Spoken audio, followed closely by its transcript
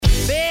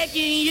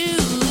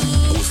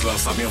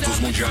lançamentos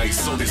mundiais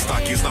são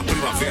destaques na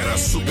Primavera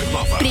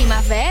Supernova.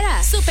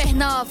 Primavera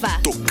Supernova.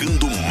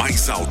 Tocando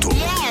mais alto.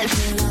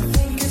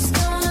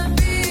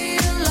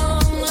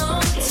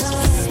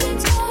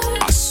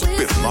 A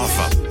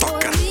Supernova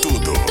toca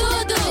tudo.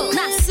 Tudo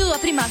na sua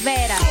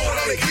primavera. Cor,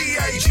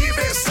 alegria e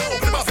diversão.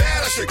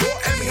 Primavera chegou,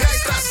 é minha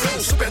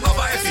estação.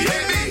 Supernova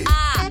FM.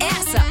 Ah,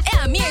 essa é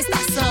a minha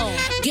estação.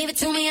 Give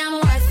it to me, I'm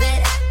worth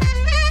it.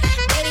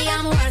 Baby,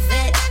 I'm worth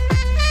it.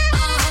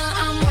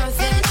 I'm worth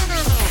it.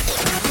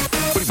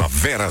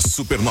 Primavera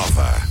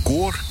Supernova.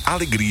 Cor,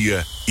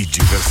 alegria e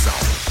diversão.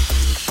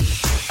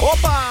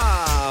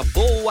 Opa!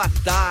 Boa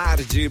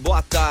tarde,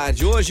 boa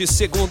tarde. Hoje,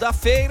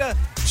 segunda-feira,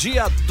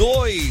 dia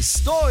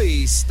 2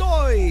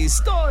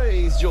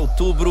 de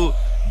outubro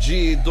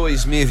de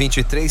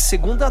 2023.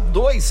 Segunda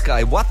 2,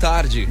 Caio. Boa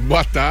tarde.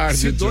 Boa tarde,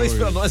 Esse 2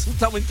 pra nós não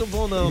tá muito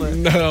bom, não, né?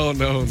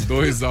 Não.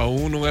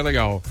 2-1 não é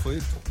legal.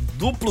 Foi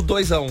duplo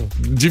 2-1.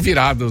 De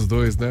virada os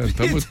dois, né?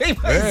 Tem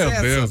mais Meu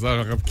essa. Deus,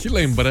 que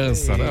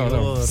lembrança.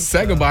 Não.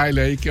 Segue o baile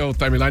aí, que é o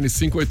Timeline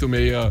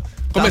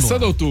 586.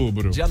 Começando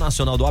outubro. Dia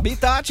Nacional do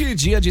Habitat,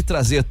 dia de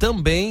trazer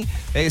também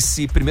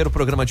esse primeiro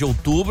programa de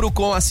outubro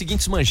com as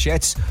seguintes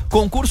manchetes.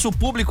 Concurso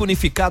público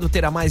unificado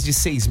terá mais de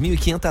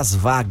 6.500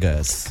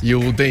 vagas. E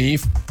o DEM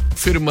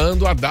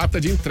firmando a data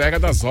de entrega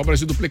das obras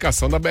de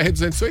duplicação da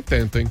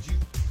BR-280, hein?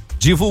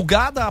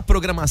 Divulgada a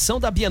programação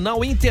da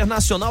Bienal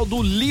Internacional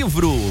do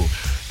Livro.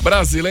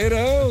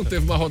 Brasileirão,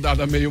 teve uma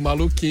rodada meio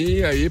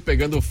maluquinha aí,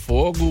 pegando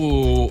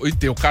fogo. E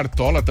tem o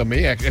Cartola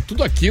também. É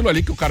tudo aquilo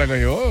ali que o cara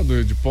ganhou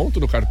de ponto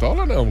do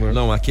Cartola, não, né?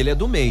 Não, aquele é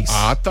do mês.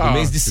 Ah, tá. Do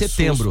mês de Que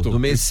setembro. susto, Do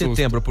mês de que susto.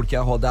 setembro, porque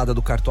a rodada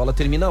do Cartola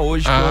termina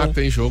hoje com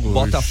tem jogo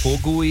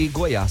Botafogo hoje. e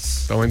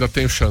Goiás. Então ainda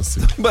tenho chance.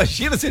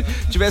 Imagina se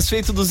tivesse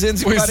feito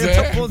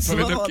 240 pontos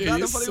falei, numa que rodada.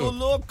 Eu isso? falei, ô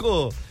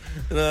louco!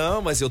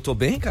 Não, mas eu tô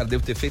bem, cara.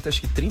 Devo ter feito acho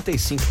que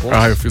 35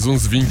 pontos. Eu fiz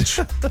uns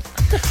 20.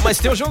 Mas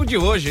tem o jogo de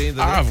hoje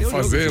ainda, né? Tem Vou o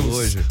jogo fazer de uns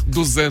hoje.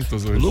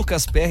 200 hoje.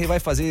 Lucas Perry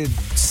vai fazer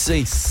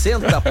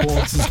 60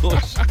 pontos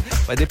hoje.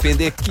 Vai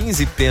depender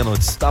 15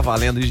 pênaltis. Tá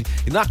valendo. E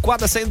na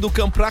quadra, saindo do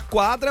campo pra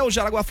quadra, o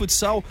Jaraguá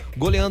Futsal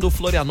goleando o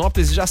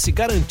Florianópolis, já se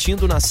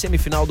garantindo na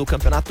semifinal do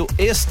campeonato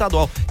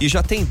estadual. E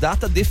já tem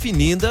data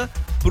definida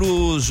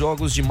pros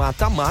jogos de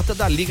mata-mata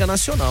da Liga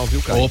Nacional,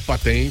 viu, cara? Opa,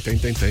 tem.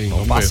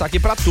 Vamos passar aqui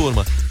pra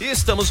turma. E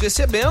estamos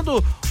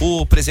recebendo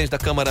o presidente da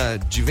Câmara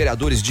de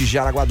Vereadores de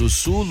Jaraguá do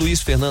Sul,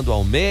 Luís Fernando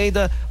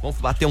Almeida. Vamos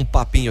bater um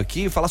papinho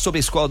aqui, falar sobre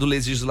a Escola do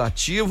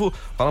Legislativo.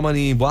 Fala,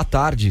 maninho, boa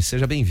tarde,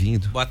 seja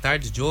bem-vindo. Boa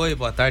tarde, Joey,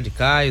 boa tarde,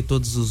 Caio,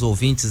 todos os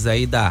ouvintes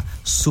aí da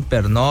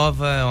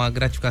Supernova. É uma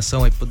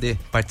gratificação aí poder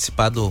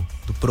participar do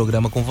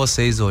programa com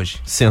vocês hoje.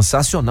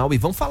 Sensacional. E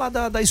vamos falar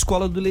da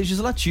Escola do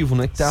Legislativo,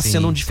 né? Que tá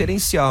sendo um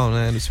diferencial,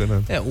 né, Luís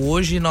Fernando?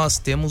 Hoje nós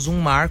temos um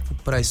marco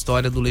para a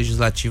história do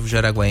Legislativo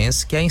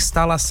jaraguaense, que é a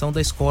instalação da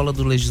Escola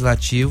do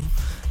Legislativo,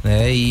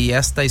 né? E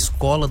esta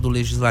Escola do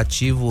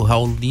Legislativo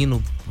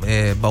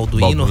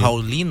Balduino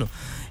Raulino,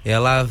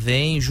 ela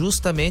vem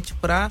justamente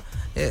para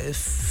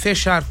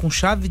fechar com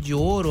chave de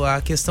ouro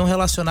a questão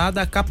relacionada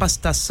à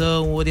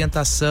capacitação,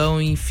 orientação,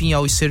 enfim,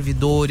 aos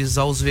servidores,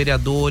 aos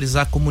vereadores,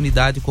 à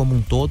comunidade como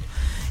um todo.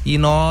 E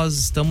nós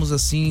estamos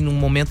assim num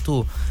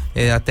momento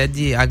até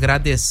de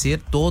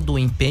agradecer todo o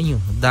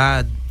empenho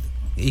da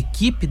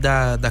equipe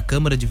da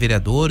Câmara de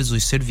Vereadores,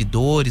 os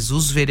servidores,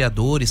 os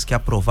vereadores que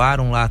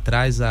aprovaram lá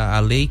atrás a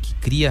lei que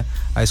cria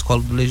a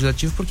Escola do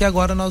Legislativo, porque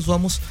agora nós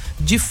vamos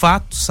de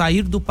fato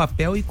sair do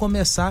papel e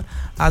começar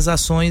as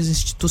ações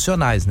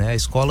institucionais, né? A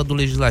Escola do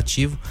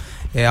Legislativo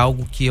é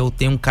algo que eu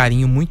tenho um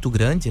carinho muito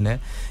grande, né?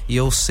 E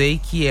eu sei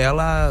que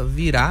ela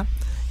virá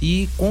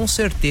e com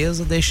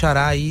certeza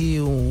deixará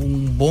aí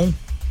um bom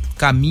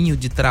caminho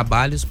de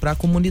trabalhos para a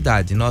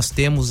comunidade. Nós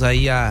temos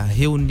aí a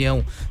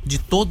reunião de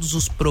todos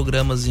os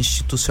programas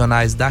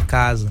institucionais da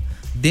casa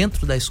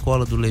dentro da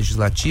Escola do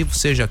Legislativo,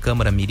 seja a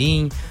Câmara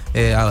Mirim,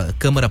 a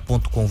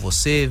Câmara.com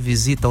você,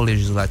 visita ao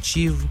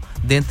Legislativo,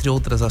 dentre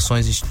outras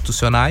ações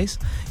institucionais,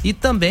 e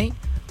também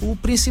o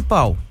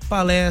principal,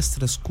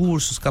 palestras,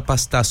 cursos,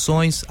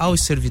 capacitações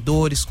aos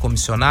servidores,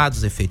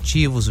 comissionados,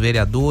 efetivos,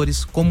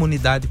 vereadores,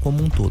 comunidade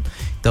como um todo.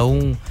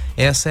 Então,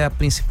 essa é a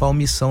principal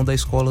missão da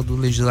Escola do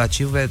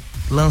Legislativo, é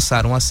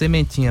lançar uma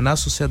sementinha na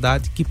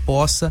sociedade que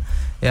possa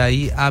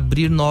aí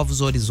abrir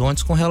novos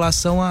horizontes com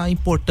relação à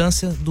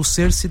importância do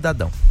ser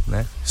cidadão,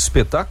 né?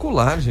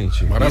 Espetacular,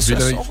 gente. Maravilha.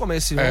 Isso é só o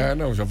começo.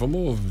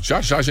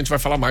 Já a gente vai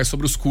falar mais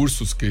sobre os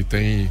cursos que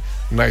tem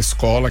na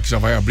escola, que já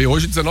vai abrir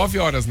hoje 19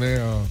 horas, né?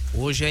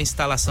 Hoje é a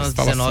instalação às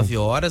 19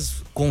 horas.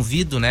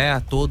 Convido, né, a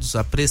todos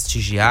a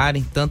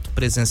prestigiarem, tanto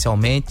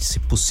presencialmente, se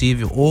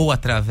possível, ou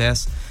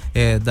através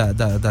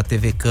da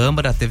TV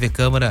Câmara. A TV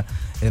Câmara,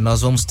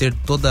 nós vamos ter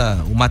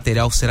o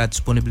material será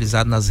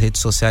disponibilizado nas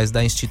redes sociais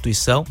da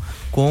instituição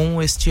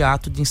com este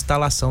ato de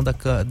instalação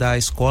da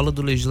Escola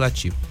do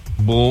Legislativo.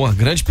 Boa,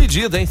 grande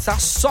pedido, hein? Tá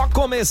só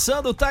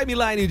começando o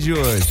Timeline de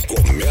hoje.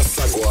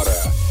 Começa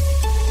agora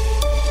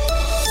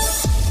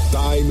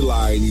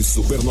Timeline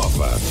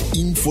Supernova.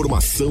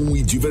 Informação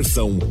e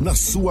diversão na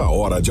sua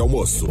hora de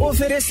almoço.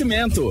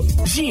 Oferecimento: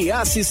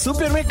 Giasse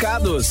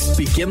Supermercados.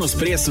 Pequenos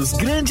preços,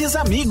 grandes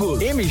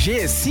amigos.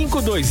 MG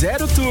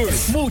 520 Tour.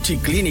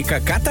 Multiclínica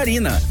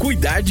Catarina.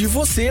 Cuidar de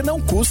você não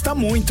custa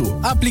muito.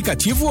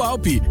 Aplicativo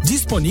Alpe.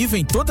 Disponível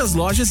em todas as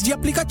lojas de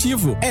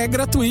aplicativo. É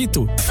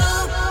gratuito.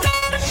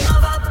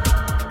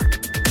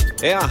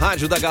 É a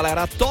rádio da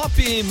galera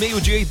top,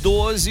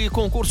 12:12,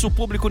 concurso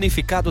público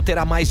unificado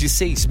terá mais de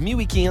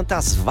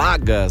 6.500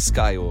 vagas,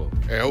 Caio.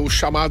 É o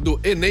chamado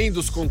Enem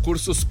dos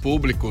concursos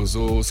públicos.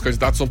 Os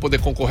candidatos vão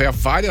poder concorrer a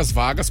várias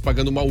vagas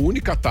pagando uma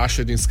única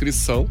taxa de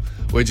inscrição.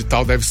 O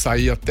edital deve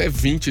sair até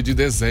 20 de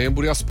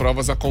dezembro e as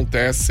provas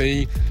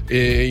acontecem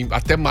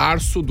até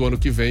março do ano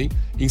que vem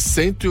em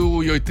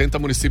 180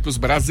 municípios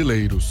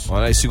brasileiros.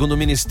 Olha, e segundo o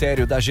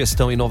Ministério da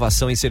Gestão,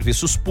 Inovação e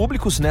Serviços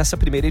Públicos, nessa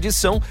primeira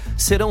edição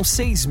serão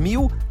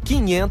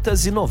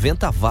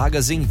 6.590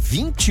 vagas em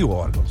 20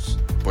 órgãos.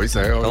 Pois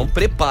é. Então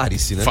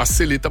prepare-se, né?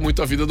 Facilita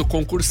muito a vida do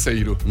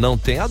concurseiro. Não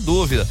tenha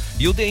dúvida.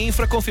 E o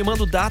DEINFRA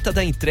confirmando data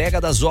da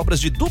entrega das obras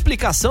de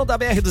duplicação da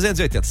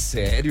BR-280.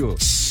 Sério?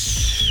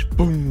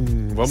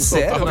 Pum, vamos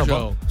soltar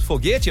rojão.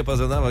 Foguete, pra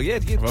andar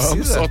foguete?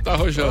 Vamos soltar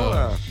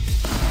rojão.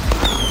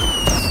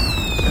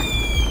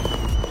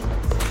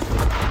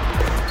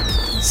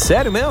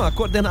 Sério mesmo? A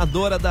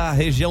coordenadora da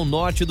região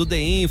norte do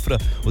DEINFRA,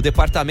 o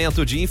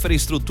Departamento de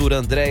Infraestrutura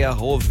Andréia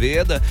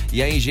Roveda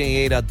e a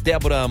engenheira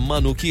Débora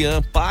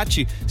Manuquian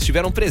Patti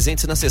estiveram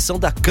presentes na sessão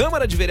da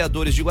Câmara de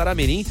Vereadores de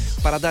Guaramirim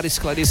para dar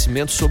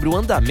esclarecimentos sobre o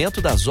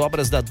andamento das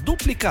obras da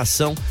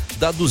duplicação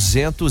da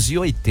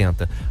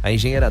 280. A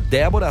engenheira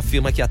Débora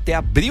afirma que até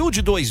abril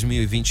de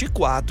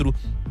 2024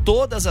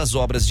 todas as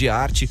obras de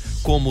arte,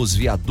 como os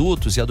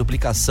viadutos e a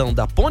duplicação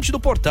da Ponte do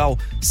Portal,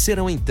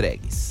 serão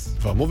entregues.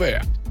 Vamos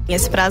ver.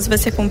 Esse prazo vai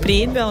ser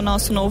cumprido, é o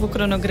nosso novo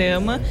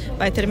cronograma,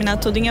 vai terminar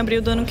tudo em abril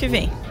do ano que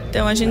vem.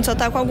 Então a gente só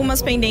está com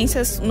algumas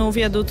pendências no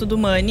viaduto do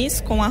Manes,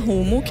 com a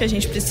Rumo, que a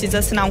gente precisa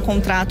assinar um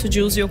contrato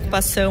de uso e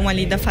ocupação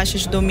ali da faixa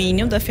de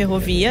domínio da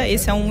ferrovia.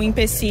 Esse é um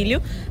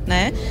empecilho,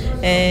 né?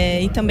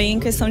 E também em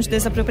questão de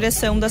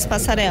desapropriação das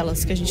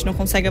passarelas, que a gente não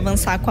consegue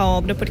avançar com a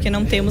obra porque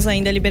não temos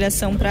ainda a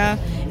liberação para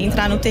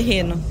entrar no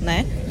terreno,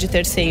 né? De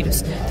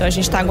terceiros. Então a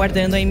gente está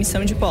aguardando a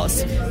emissão de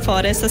posse.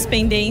 Fora essas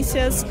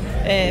pendências,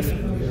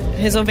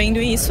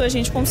 resolvendo isso, a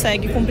gente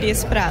consegue cumprir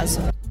esse prazo.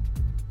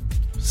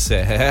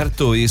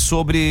 Certo, e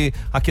sobre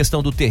a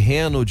questão do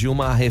terreno de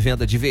uma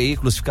revenda de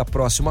veículos fica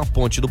próximo à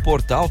Ponte do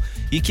Portal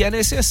e que é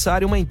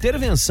necessária uma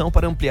intervenção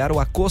para ampliar o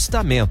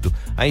acostamento.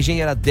 A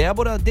engenheira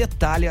Débora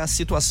detalha a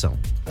situação.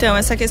 Então,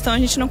 essa questão a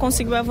gente não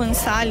conseguiu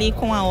avançar ali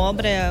com a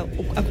obra,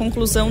 a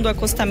conclusão do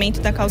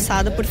acostamento da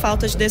calçada por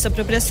falta de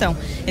desapropriação.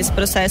 Esse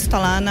processo está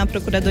lá na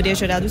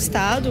Procuradoria-Geral do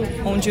Estado,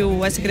 onde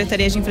a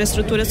Secretaria de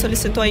Infraestrutura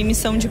solicitou a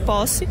emissão de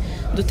posse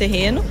do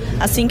terreno.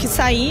 Assim que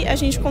sair, a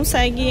gente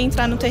consegue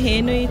entrar no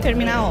terreno e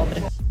terminar a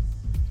obra.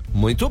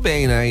 Muito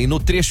bem, né? E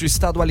no trecho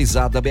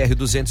estadualizado da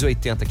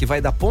BR-280, que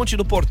vai da Ponte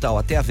do Portal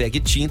até a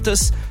VEG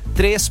Tintas,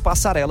 3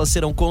 passarelas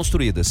serão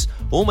construídas.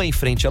 Uma em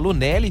frente à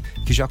Lunelli,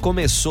 que já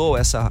começou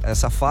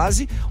essa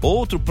fase,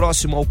 outro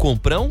próximo ao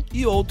Comprão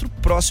e outro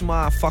próximo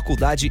à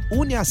Faculdade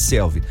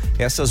Uniaselv.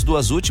 Essas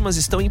duas últimas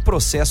estão em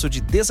processo de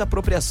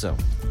desapropriação.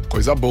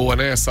 Coisa boa,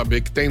 né?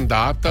 Saber que tem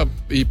data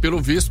e pelo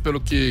visto,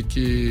 pelo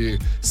que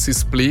se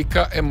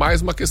explica, é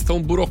mais uma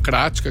questão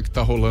burocrática que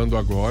está rolando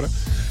agora.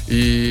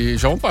 E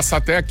já vamos passar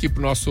até aqui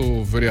pro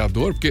nosso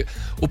vereador, porque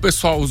o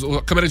pessoal,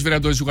 a Câmara de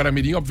Vereadores de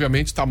Guaramirim,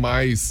 obviamente, está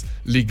mais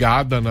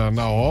ligada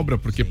na obra,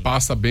 porque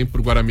passa bem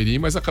por Guaramirim,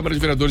 mas a Câmara de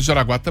Vereadores de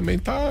Jaraguá também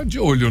está de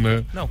olho,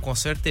 né? Não, com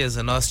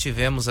certeza. Nós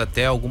tivemos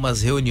até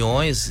algumas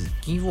reuniões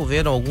que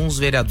envolveram alguns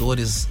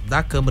vereadores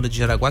da Câmara de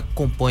Jaraguá que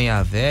compõem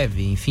a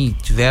VEV, enfim,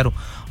 tiveram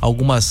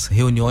algumas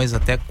reuniões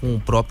até com o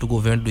próprio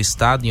governo do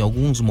estado em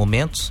alguns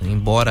momentos,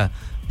 embora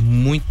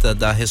muita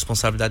da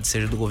responsabilidade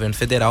seja do governo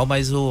federal,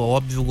 mas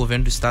o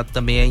governo do estado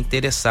também é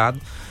interessado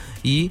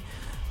e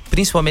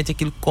principalmente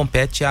aquilo que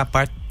compete à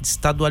parte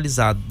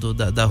estadualizada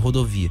da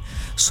rodovia.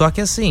 Só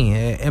que assim,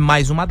 é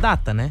mais uma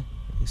data, né?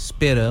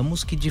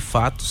 Esperamos que de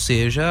fato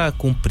seja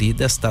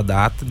cumprida esta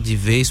data de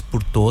vez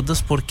por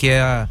todas, porque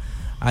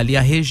ali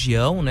a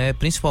região, né,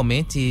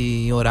 principalmente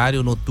em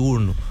horário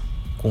noturno,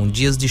 com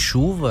dias de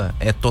chuva,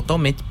 é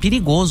totalmente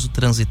perigoso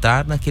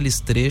transitar naqueles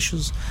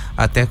trechos,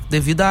 até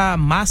devido à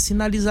má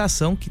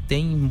sinalização que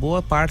tem em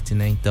boa parte,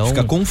 né? Então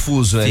fica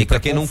confuso, né? Para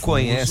quem confuso. Não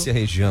conhece a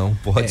região,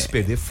 pode se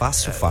perder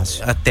fácil.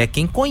 Até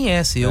quem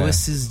conhece.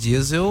 Esses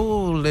dias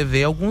eu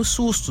levei alguns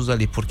sustos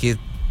ali, porque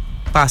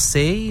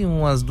passei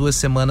umas 2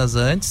 semanas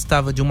antes,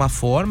 estava de uma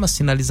forma,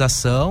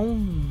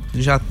 sinalização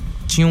já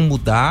tinham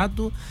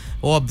mudado.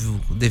 Óbvio,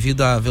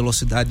 devido à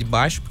velocidade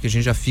baixa, porque a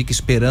gente já fica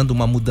esperando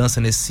uma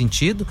mudança nesse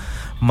sentido,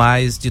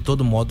 mas de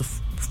todo modo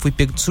fui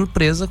pego de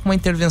surpresa com uma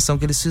intervenção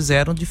que eles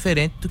fizeram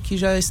diferente do que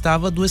já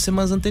estava 2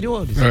 semanas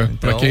anteriores.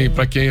 Então,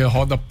 pra quem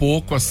roda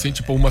pouco, assim,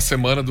 tipo 1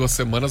 semana, 2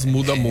 semanas,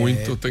 muda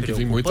muito, tem que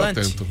vir muito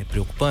atento. É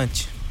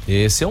preocupante.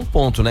 Esse é um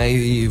ponto, né?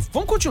 E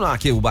vamos continuar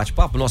aqui o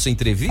bate-papo, nossa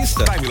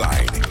entrevista.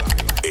 Timeline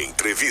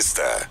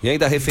Entrevista. E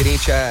ainda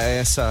referente a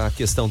essa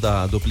questão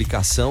da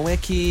duplicação, é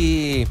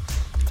que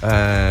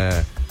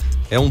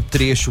é um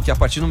trecho que a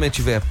partir do momento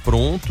que estiver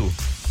pronto,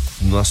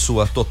 na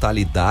sua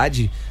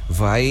totalidade,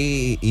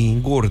 vai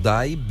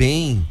engordar e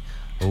bem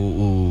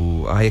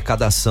a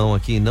arrecadação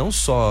aqui, não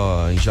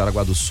só em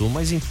Jaraguá do Sul,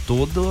 mas em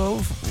todo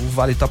o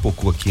Vale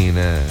Itapocu aqui,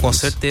 né? Com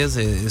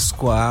certeza,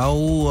 escoar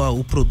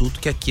o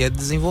produto que aqui é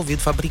desenvolvido,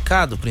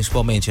 fabricado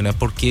principalmente, né?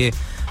 Porque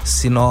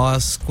se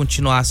nós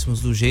continuássemos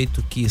do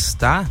jeito que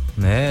está,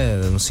 né?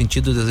 No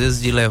sentido, às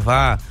vezes, de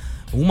levar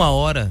uma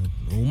hora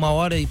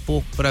e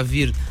pouco para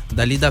vir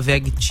dali da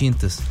VEG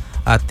Tintas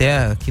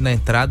até aqui na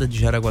entrada de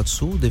Jaraguá do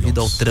Sul, devido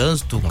ao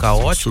trânsito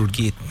caótico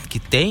que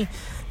tem,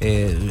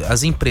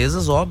 as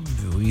empresas,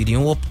 óbvio,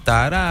 iriam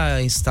optar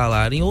a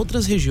instalar em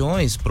outras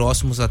regiões,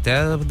 próximos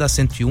até da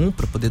 101,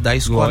 para poder dar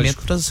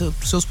escoamento para os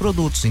seus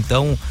produtos.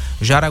 Então,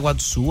 Jaraguá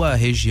do Sul, a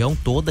região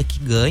toda que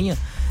ganha,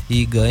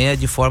 e ganha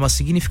de forma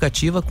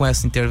significativa com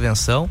essa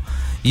intervenção.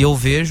 E eu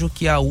vejo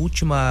que a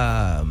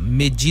última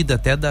medida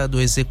até do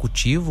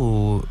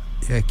Executivo,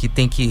 que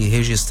tem que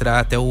registrar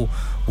até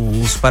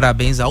os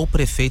parabéns ao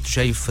prefeito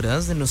Jair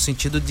Franzner, no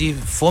sentido de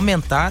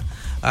fomentar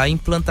a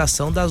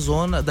implantação das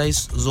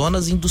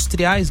zonas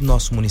industriais no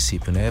nosso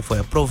município, né? Foi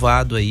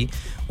aprovado aí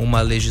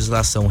uma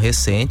legislação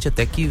recente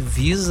até que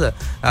visa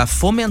a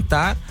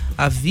fomentar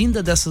a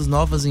vinda dessas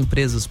novas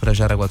empresas para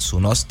Jaraguá do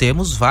Sul. Nós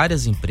temos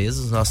várias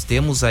empresas, nós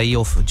temos aí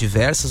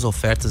diversas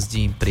ofertas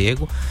de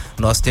emprego,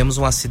 nós temos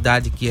uma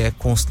cidade que é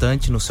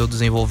constante no seu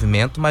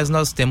desenvolvimento, mas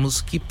nós temos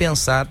que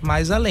pensar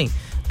mais além.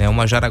 É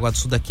uma Jaraguá do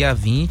Sul daqui a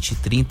 20,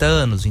 30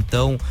 anos.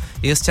 Então,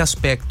 este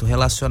aspecto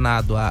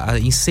relacionado a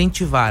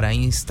incentivar a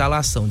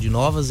instalação de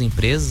novas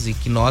empresas, e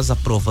que nós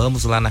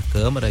aprovamos lá na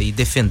Câmara e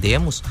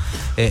defendemos,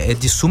 é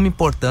de suma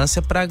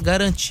importância para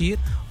garantir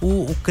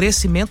o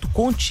crescimento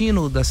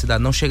contínuo da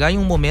cidade. Não chegar em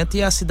um momento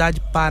e a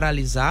cidade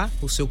paralisar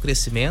o seu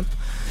crescimento,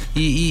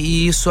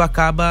 e isso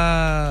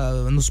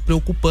acaba nos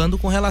preocupando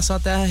com relação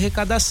até à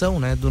arrecadação,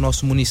 né, do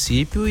nosso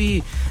município,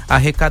 e a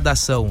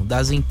arrecadação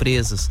das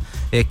empresas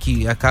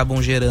que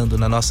acabam gerando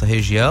na nossa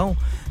região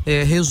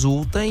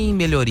resulta em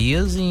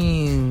melhorias,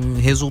 em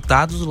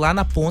resultados lá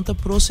na ponta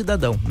para o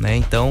cidadão, né?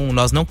 Então,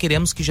 nós não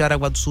queremos que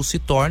Jaraguá do Sul se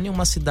torne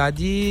uma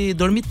cidade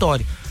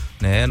dormitório,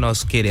 né?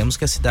 Nós queremos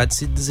que a cidade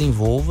se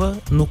desenvolva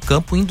no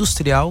campo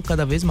industrial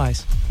cada vez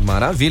mais.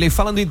 Maravilha. E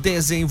falando em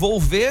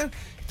desenvolver,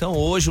 então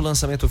hoje o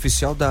lançamento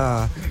oficial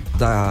da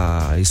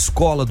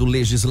Escola do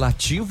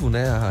Legislativo,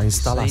 né? A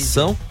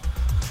instalação,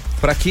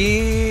 para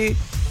que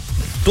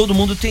todo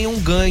mundo tenha um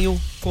ganho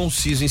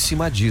conciso em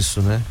cima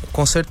disso, né?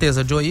 Com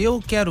certeza, Joe.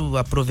 Eu quero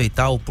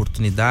aproveitar a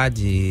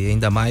oportunidade,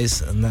 ainda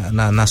mais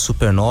na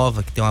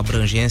Supernova, que tem uma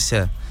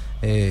abrangência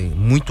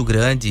muito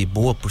grande e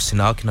boa, por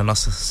sinal, aqui na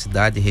nossa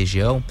cidade e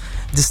região,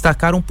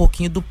 destacar um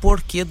pouquinho do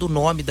porquê do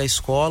nome da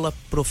escola,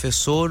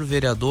 Professor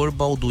Vereador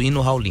Balduino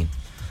Raulino.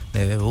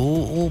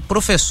 O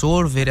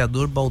professor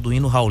vereador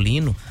Balduino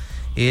Raulino,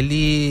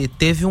 ele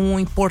teve um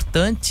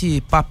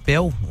importante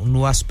papel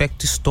no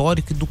aspecto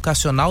histórico e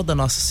educacional da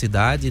nossa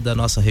cidade e da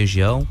nossa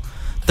região,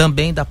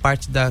 também da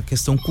parte da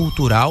questão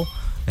cultural,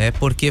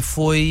 porque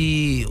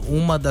foi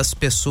uma das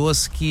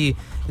pessoas que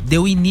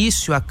deu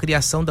início à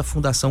criação da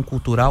Fundação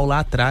Cultural lá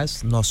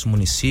atrás, no nosso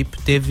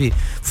município.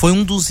 Foi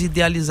um dos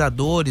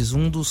idealizadores,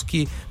 um dos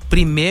que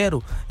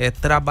primeiro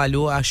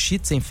trabalhou a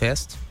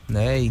Schützenfest,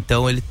 né?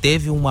 Então ele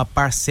teve uma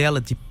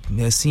parcela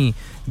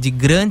de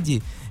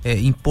grande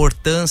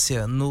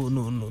importância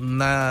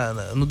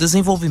no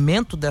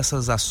desenvolvimento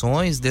dessas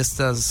ações,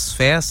 dessas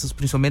festas,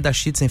 principalmente da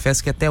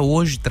Schützenfest, que até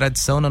hoje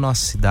tradição na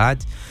nossa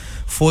cidade.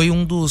 Foi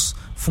um dos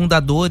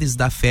fundadores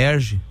da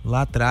FERJ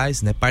lá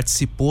atrás, né?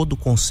 Participou do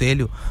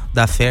conselho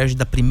da FERJ,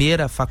 da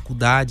primeira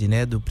faculdade,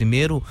 né?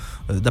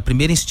 Da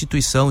primeira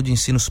instituição de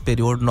ensino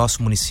superior do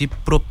nosso município,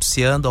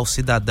 propiciando ao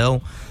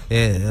cidadão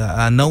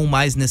a não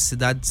mais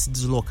necessidade de se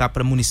deslocar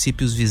para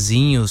municípios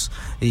vizinhos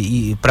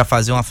e para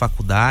fazer uma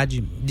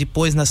faculdade.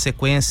 Depois, na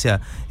sequência,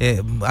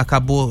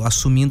 acabou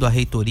assumindo a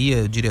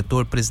reitoria, o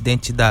diretor,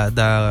 presidente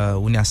da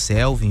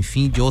Uniaselv,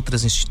 enfim, de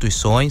outras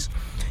instituições.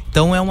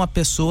 Então é uma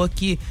pessoa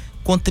que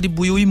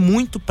contribuiu e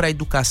muito para a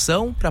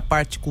educação, para a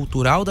parte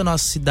cultural da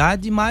nossa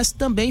cidade, mas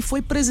também foi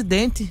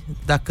presidente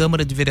da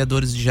Câmara de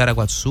Vereadores de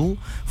Jaraguá do Sul,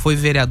 foi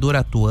vereador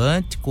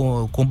atuante,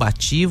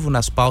 combativo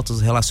nas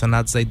pautas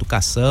relacionadas à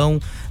educação,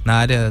 na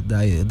área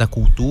da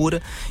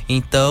cultura.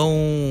 Então,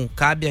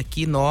 cabe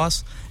aqui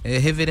nós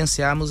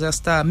reverenciarmos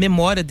esta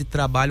memória de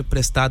trabalho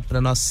prestado para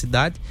a nossa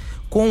cidade,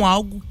 com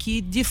algo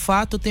que, de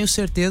fato, eu tenho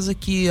certeza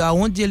que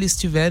aonde ele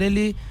estiver,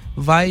 ele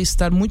vai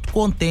estar muito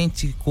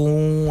contente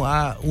com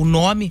o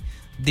nome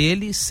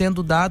dele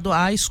sendo dado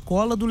à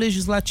Escola do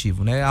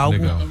Legislativo, né? Algo...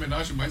 Uma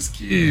homenagem mais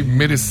que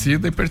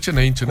merecida e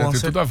pertinente, né? Tem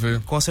tudo a ver.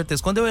 Com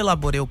certeza. Quando eu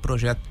elaborei o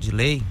projeto de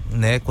lei,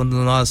 né? Quando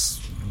nós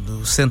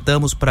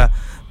sentamos para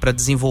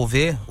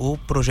desenvolver o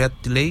projeto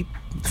de lei,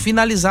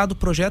 finalizado o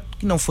projeto,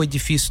 que não foi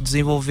difícil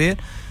desenvolver,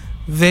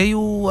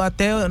 veio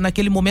até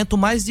naquele momento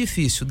mais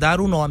difícil, dar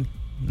o nome,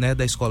 né,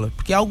 da escola,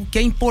 porque é algo que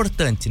é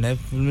importante, né?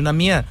 Na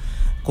minha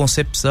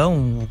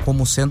concepção,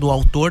 como sendo o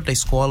autor da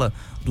Escola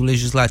do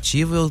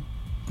Legislativo, eu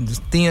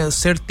tenho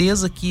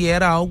certeza que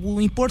era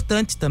algo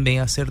importante também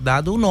a ser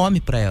dado o nome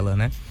para ela,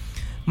 né?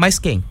 Mas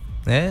quem?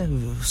 Né?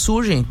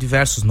 Surgem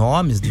diversos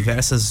nomes,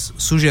 diversas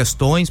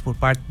sugestões por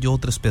parte de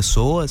outras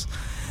pessoas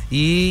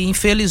e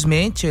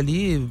infelizmente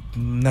ali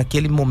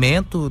naquele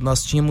momento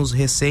nós tínhamos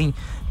recém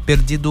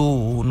perdido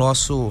o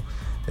nosso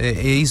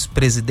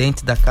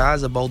ex-presidente da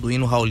casa,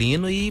 Balduino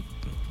Raulino, e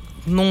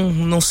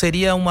não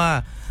seria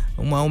uma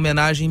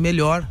homenagem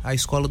melhor à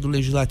Escola do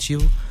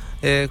Legislativo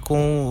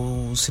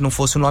se não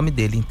fosse o nome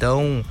dele.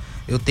 Então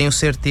eu tenho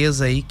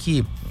certeza aí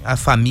que a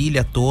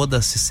família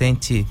toda se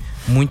sente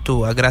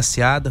muito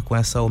agraciada com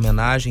essa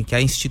homenagem que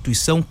a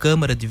instituição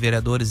Câmara de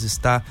Vereadores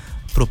está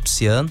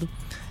propiciando.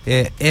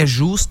 É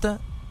justa,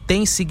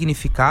 tem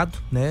significado,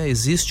 né?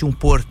 Existe um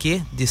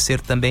porquê de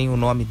ser também o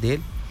nome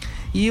dele.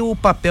 E o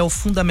papel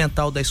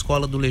fundamental da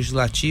Escola do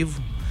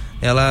Legislativo,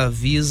 ela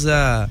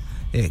visa,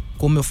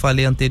 como eu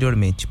falei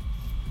anteriormente,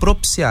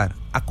 propiciar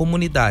a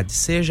comunidade,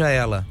 seja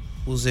ela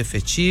os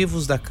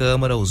efetivos da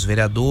Câmara, os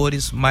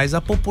vereadores, mas a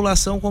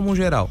população como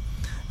geral,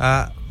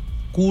 a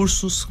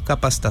cursos,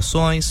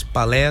 capacitações,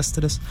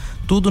 palestras,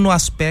 tudo no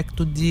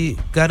aspecto de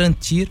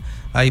garantir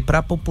aí para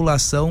a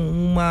população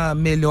uma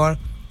melhor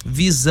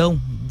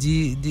visão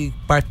de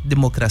parte de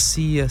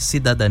democracia,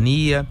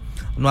 cidadania,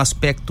 no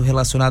aspecto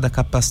relacionado a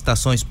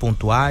capacitações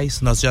pontuais.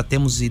 Nós já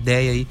temos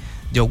ideia aí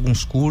de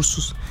alguns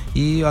cursos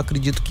e eu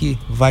acredito que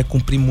vai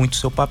cumprir muito o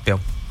seu papel.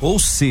 Ou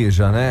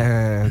seja,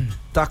 né,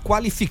 tá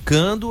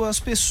qualificando as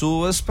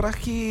pessoas para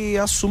que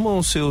assumam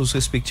os seus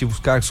respectivos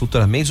cargos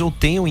futuramente ou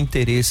tenham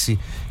interesse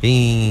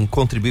em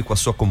contribuir com a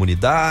sua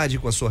comunidade,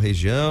 com a sua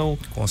região.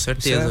 Com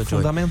certeza, isso é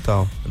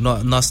fundamental.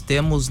 Nós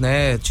temos,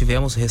 né,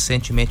 tivemos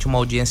recentemente uma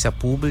audiência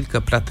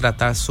pública para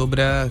tratar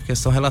sobre a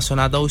questão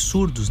relacionada aos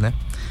surdos, né?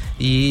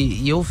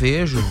 E eu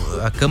vejo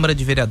a Câmara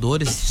de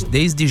Vereadores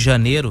desde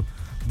janeiro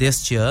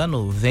deste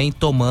ano vem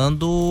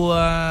tomando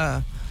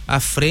a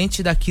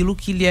frente daquilo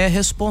que lhe é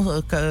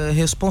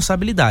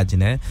responsabilidade,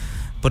 né?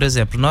 Por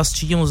exemplo, nós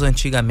tínhamos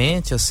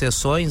antigamente as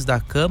sessões da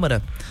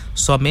Câmara,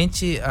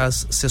 somente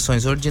as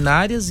sessões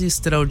ordinárias e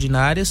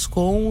extraordinárias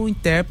com o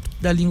intérprete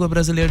da língua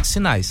brasileira de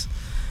sinais.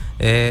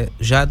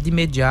 Já de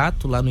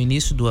imediato, lá no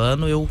início do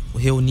ano, eu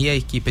reuni a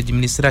equipe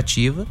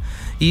administrativa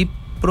e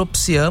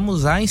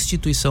propiciamos a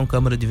instituição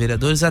Câmara de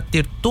Vereadores a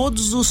ter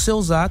todos os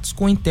seus atos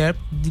com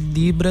intérprete de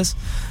Libras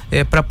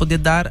para poder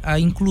dar a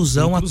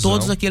inclusão a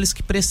todos aqueles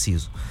que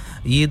precisam.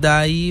 E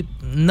daí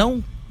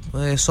não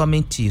é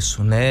somente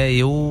isso, né?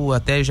 Eu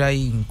até já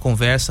em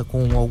conversa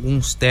com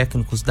alguns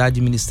técnicos da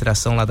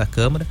administração lá da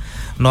Câmara,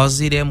 nós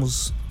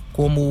iremos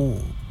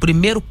como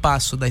primeiro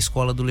passo da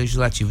Escola do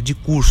Legislativo de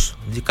curso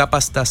de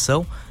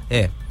capacitação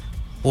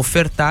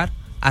ofertar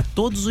a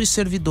todos os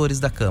servidores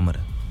da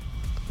Câmara,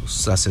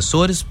 os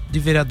assessores de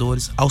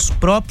vereadores, aos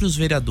próprios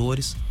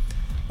vereadores,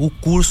 o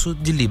curso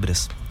de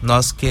Libras.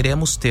 Nós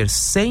queremos ter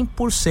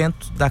 100%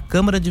 da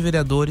Câmara de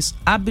Vereadores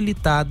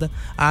habilitada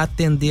a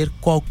atender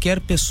qualquer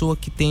pessoa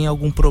que tenha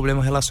algum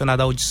problema relacionado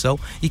à audição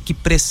e que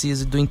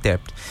precise do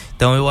intérprete.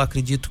 Então eu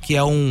acredito que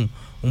é um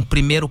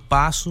primeiro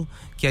passo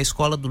que a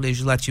Escola do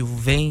Legislativo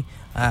vem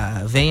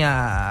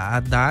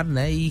a dar,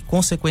 né? E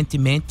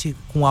consequentemente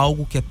com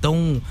algo que é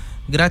tão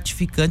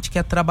gratificante, que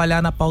é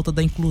trabalhar na pauta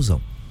da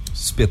inclusão.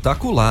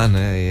 Espetacular,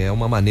 né? É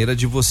uma maneira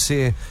de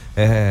você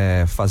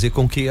fazer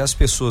com que as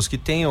pessoas que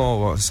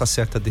tenham essa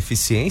certa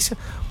deficiência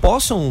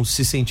possam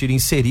se sentir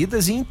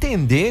inseridas e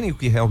entenderem o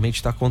que realmente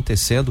está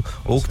acontecendo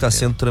ou o que está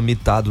sendo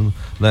tramitado,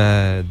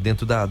 né,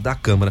 dentro da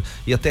Câmara.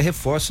 E até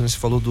reforço, né? Você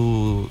falou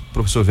do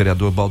professor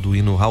vereador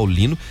Balduino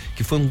Raulino,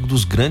 que foi um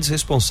dos grandes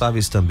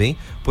responsáveis também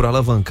por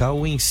alavancar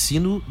o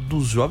ensino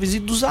dos jovens e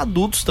dos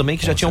adultos também,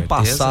 que já tinham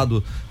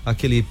passado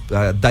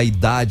da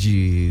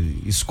idade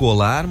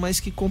escolar, mas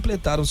que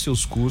completaram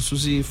seus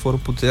cursos e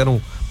puderam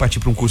partir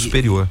para um curso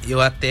superior.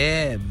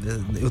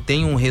 Eu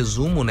tenho um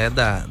resumo, né,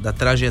 da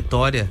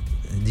trajetória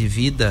de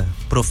vida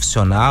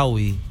profissional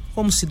e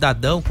como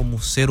cidadão,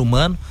 como ser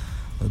humano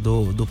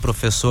do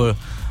professor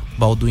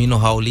Balduino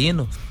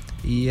Raulino.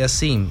 E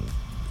assim,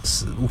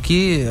 o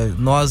que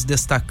nós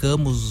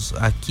destacamos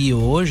aqui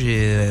hoje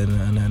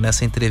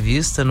nessa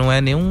entrevista não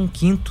é nem um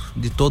quinto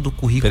de todo o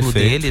currículo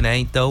dele, né?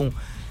 Então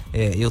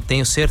eu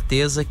tenho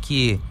certeza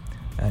que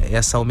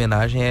essa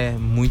homenagem é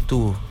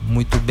muito,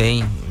 muito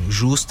bem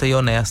justa e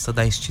honesta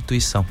da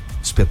instituição.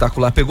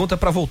 Espetacular. Pergunta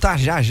para voltar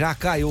já,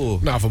 Caio.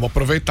 Vamos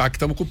aproveitar que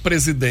estamos com o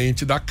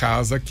presidente da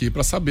casa aqui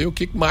para saber o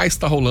que mais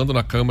está rolando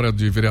na Câmara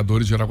de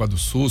Vereadores de Jaraguá do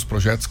Sul, os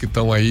projetos que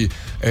estão aí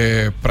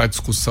para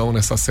discussão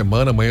nessa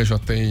semana. Amanhã já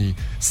tem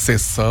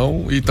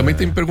sessão e também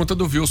tem pergunta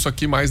do Wilson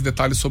aqui, mais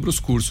detalhes sobre os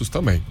cursos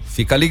também.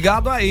 Fica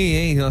ligado aí,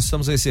 hein? Nós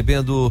estamos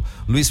recebendo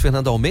Luís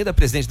Fernando Almeida,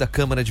 presidente da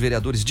Câmara de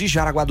Vereadores de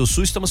Jaraguá do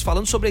Sul. Estamos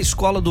falando sobre a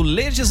Escola do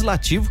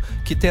Legislativo,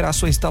 que terá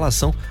sua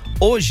instalação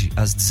hoje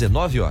às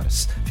 19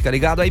 horas. Fica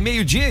ligado aí,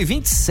 12:27.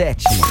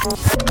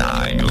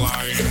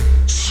 Timeline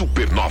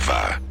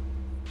Supernova.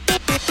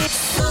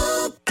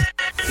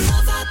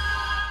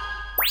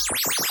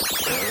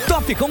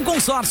 Top com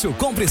Consórcio.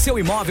 Compre seu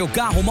imóvel,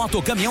 carro,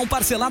 moto, caminhão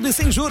parcelado e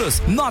sem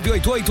juros.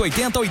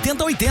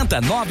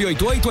 988-80-8080.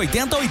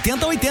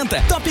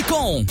 988-80-8080. Top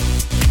com.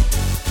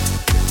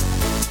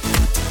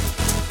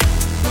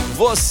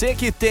 Você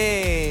que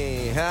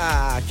tem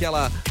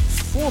aquela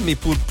fome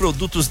por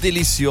produtos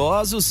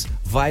deliciosos,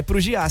 vai pro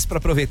Giasse para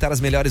aproveitar as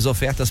melhores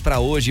ofertas para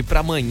hoje e para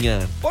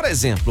amanhã. Por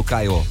exemplo,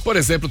 Caio. Por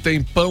exemplo,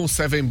 tem pão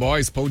Seven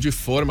Boys, pão de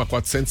forma,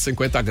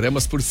 450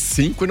 gramas por R$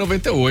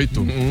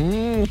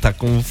 5,98. Tá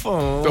com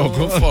fome. Tô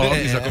com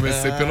fome, já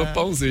comecei pelo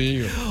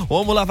pãozinho.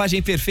 Omo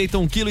lavagem perfeita,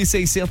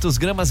 1,6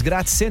 kg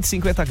grátis,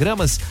 150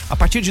 gramas, a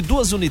partir de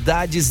 2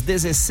 unidades, R$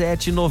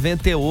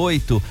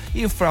 17,98.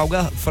 E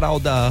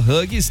fralda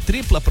Huggies,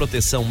 tripla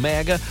proteção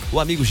mega, o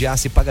amigo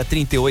Giasse paga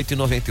R$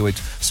 38,98.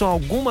 São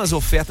algumas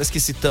ofertas que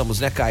citamos,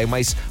 né, Caio?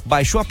 Mas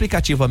baixou o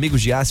aplicativo Amigo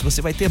Giasse,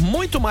 você vai ter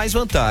muito mais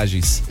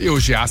vantagens. E o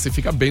Giasse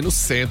fica bem no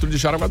centro de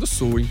Jaraguá do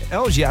Sul, hein? É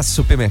o Giasse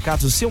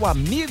Supermercados, o seu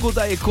amigo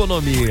da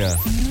economia.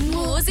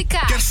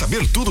 Música. Quer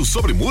saber tudo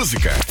sobre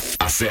música?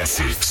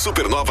 Acesse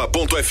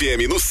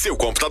supernova.fm no seu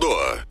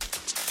computador.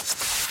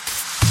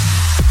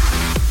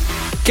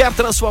 Quer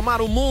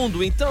transformar o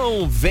mundo?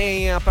 Então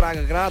venha para a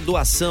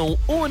graduação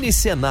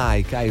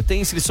Unisenai, Caio. Tem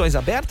inscrições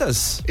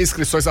abertas?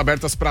 Inscrições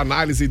abertas para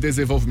análise e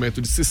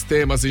desenvolvimento de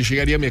sistemas,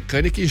 engenharia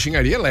mecânica e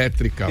engenharia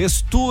elétrica.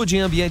 Estude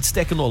em ambientes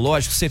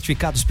tecnológicos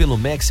certificados pelo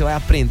MEC, você vai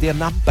aprender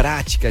na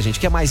prática,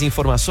 gente. Quer mais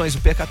informações?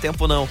 Não perca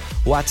tempo não.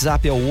 O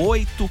WhatsApp é o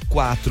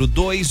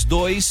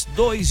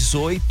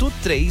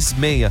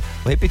 84222836.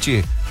 Vou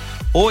repetir.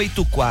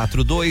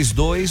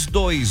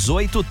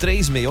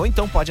 84222836, ou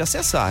então pode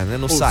acessar, né,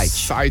 no site.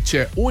 O site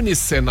é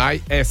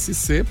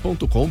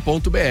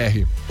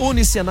unisenaisc.com.br.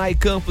 Unisenai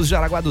Campus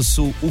Jaraguá do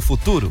Sul, o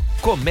futuro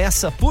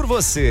começa por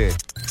você.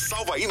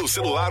 Salva aí no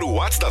celular o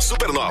WhatsApp da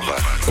Supernova.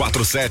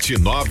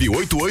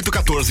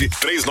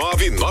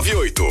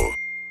 47988143998.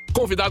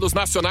 Convidados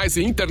nacionais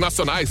e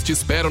internacionais te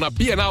esperam na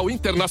Bienal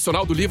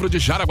Internacional do Livro de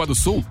Jaraguá do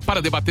Sul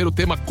para debater o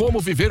tema Como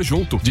Viver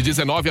Junto, de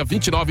 19 a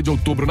 29 de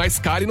outubro na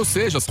Scar e no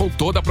Sejas, com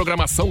toda a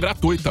programação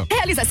gratuita.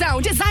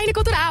 Realização Design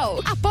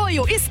Cultural.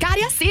 Apoio Scar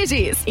e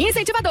Acides.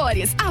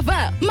 Incentivadores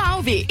Avan,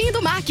 Malve,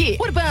 Indumac,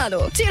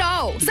 Urbano,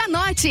 Tirol,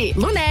 Zanotti,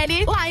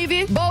 Lunelli,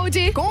 Live,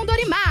 Bold, Condor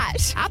e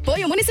March.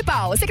 Apoio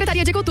Municipal,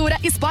 Secretaria de Cultura,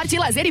 Esporte e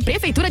Lazer e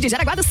Prefeitura de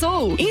Jaraguá do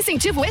Sul.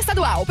 Incentivo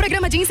Estadual,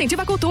 Programa de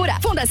Incentivo à Cultura,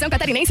 Fundação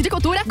Catarinense de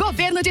Cultura,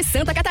 Governo de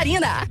Santa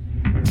Catarina.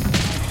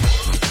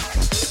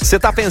 Você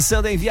tá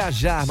pensando em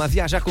viajar, mas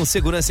viajar com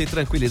segurança e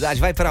tranquilidade,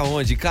 vai pra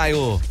onde,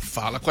 Caio?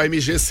 Fala com a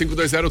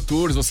MG520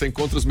 Tours, você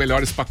encontra os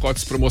melhores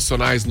pacotes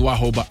promocionais no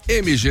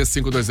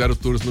 @MG520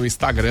 Tours no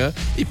Instagram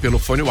e pelo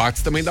fone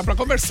WhatsApp também dá pra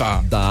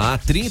conversar. Dá,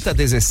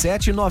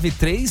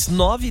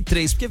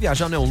 30179393, porque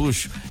viajar não é um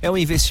luxo, é um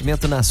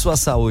investimento na sua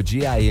saúde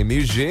e a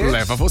MG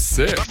leva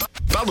você.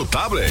 Tá no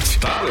tablet?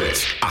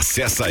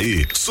 Acessa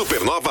aí,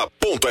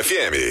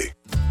 supernova.fm.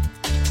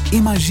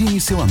 Imagine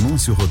seu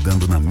anúncio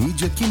rodando na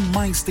mídia que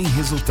mais tem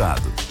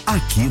resultado.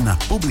 Aqui na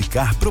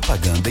Publicar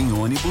Propaganda em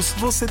Ônibus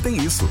você tem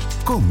isso.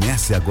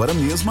 Comece agora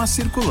mesmo a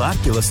circular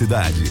pela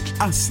cidade.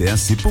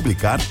 Acesse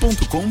publicar.com.br.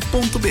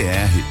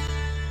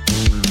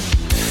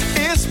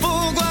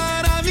 Expo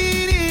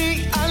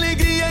Guaramirim,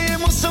 alegria e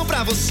emoção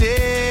pra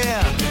você.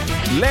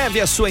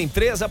 Leve a sua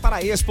empresa para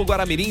a Expo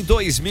Guaramirim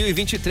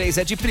 2023.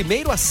 É de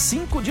 1º a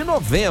 5 de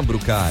novembro,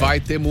 cara.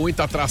 Vai ter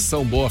muita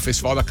atração boa,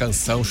 Festival da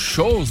Canção,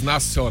 shows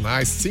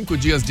nacionais, 5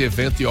 dias de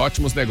evento e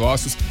ótimos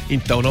negócios.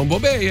 Então não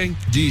bobeia, hein?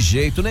 De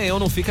jeito nenhum,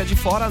 não fica de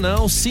fora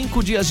não.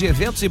 5 dias de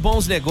eventos e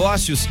bons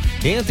negócios.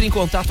 Entre em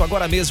contato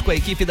agora mesmo com a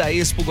equipe da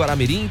Expo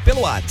Guaramirim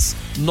pelo WhatsApp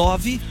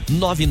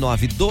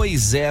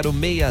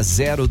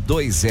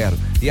 999206020.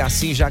 E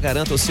assim já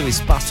garanta o seu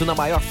espaço na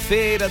maior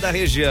feira da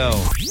região.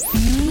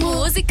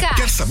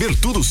 Música. Quer saber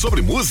tudo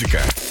sobre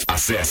música?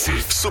 Acesse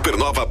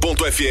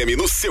supernova.fm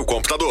no seu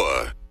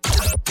computador.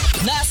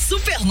 Na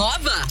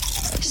Supernova,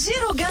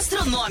 Giro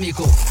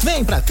Gastronômico.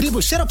 Vem pra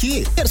Tribo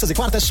Cherokee. Terças e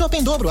quartas, show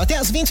em dobro até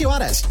às 20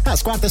 horas.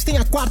 As quartas tem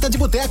a quarta de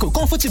boteco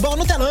com futebol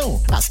no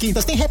telão. As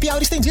quintas tem happy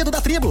hour estendido da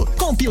Tribo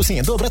com pilsen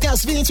em dobro até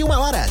às 21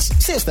 horas.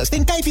 Sextas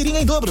tem caipirinha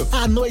em dobro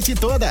a noite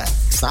toda.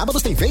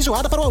 Sábados tem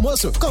feijoada para o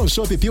almoço com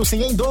chopp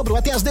pilsen em dobro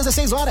até às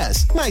 16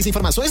 horas. Mais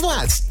informações no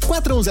WhatsApp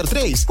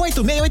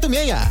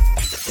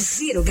 4103-8686.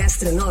 Giro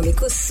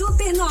Gastronômico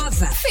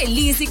Supernova.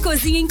 Feliz e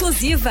Cozinha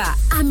Inclusiva.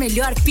 A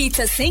melhor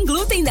pizza sem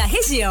glúten da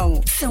região.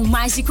 São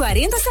mais de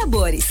 40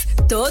 sabores,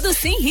 todos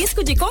sem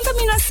risco de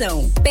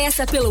contaminação.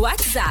 Peça pelo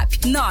WhatsApp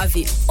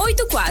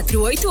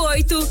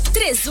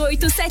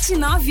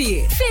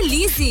 984883879.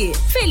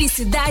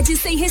 Felicidade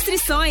sem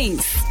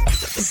restrições.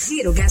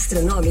 Giro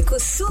Gastronômico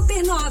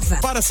Supernova.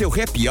 Para seu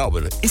happy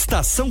hour,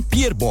 Estação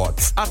Pier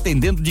Box,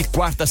 atendendo de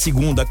quarta a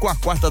segunda com a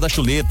quarta da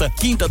chuleta,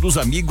 quinta dos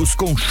amigos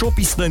com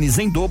chopp Stannis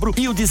em dobro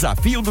e o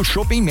desafio do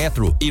chopp em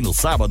metro. E no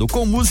sábado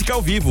com música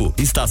ao vivo.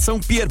 Estação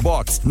Pier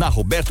Box, na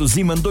Roberto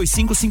Ziman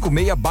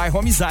 2556, bairro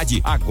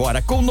Amizade.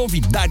 Agora com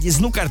novidades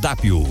no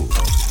cardápio.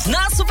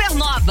 Na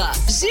Supernova,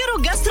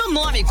 Giro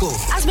Gastronômico.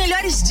 As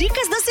melhores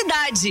dicas da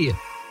cidade.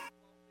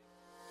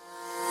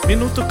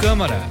 Minuto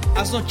Câmara.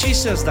 As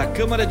notícias da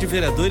Câmara de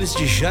Vereadores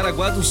de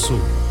Jaraguá do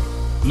Sul.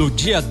 No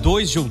dia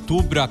 2 de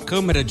outubro, a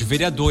Câmara de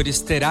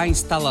Vereadores terá a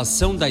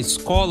instalação da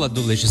Escola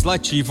do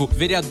Legislativo,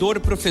 vereador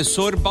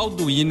professor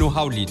Balduino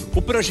Raulino.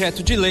 O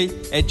projeto de lei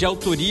é de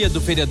autoria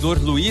do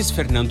vereador Luís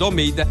Fernando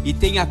Almeida e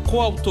tem a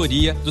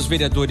coautoria dos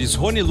vereadores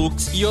Rony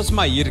Lux e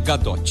Osmair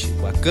Gadotti.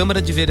 A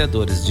Câmara de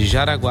Vereadores de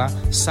Jaraguá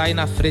sai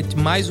na frente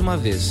mais uma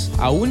vez.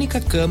 A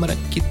única Câmara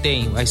que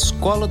tem a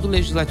Escola do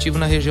Legislativo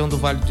na região do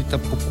Vale do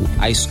Itapucu.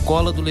 A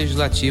Escola do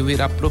Legislativo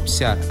irá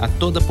propiciar a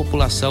toda a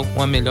população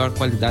uma melhor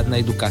qualidade na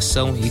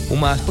educação e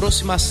uma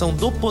aproximação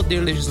do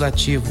poder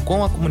legislativo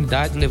com a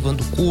comunidade,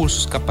 levando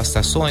cursos,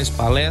 capacitações,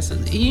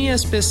 palestras e, em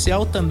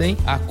especial, também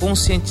a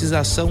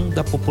conscientização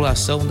da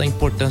população da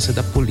importância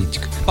da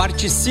política.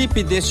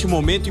 Participe deste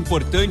momento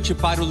importante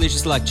para o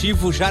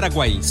Legislativo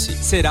jaraguaense.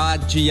 Será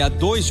dia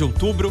 2 de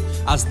outubro,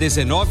 às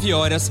 19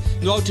 horas,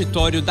 no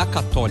auditório da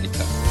Católica.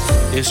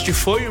 Este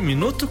foi o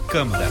Minuto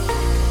Câmara.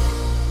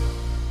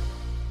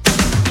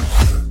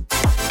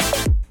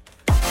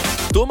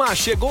 Turma,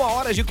 chegou a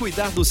hora de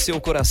cuidar do seu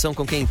coração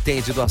com quem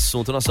entende do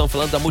assunto. Nós estamos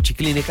falando da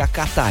Multiclínica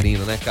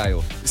Catarina, né,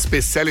 Caio?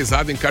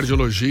 Especializada em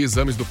cardiologia,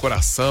 exames do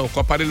coração, com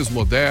aparelhos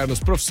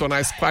modernos,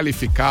 profissionais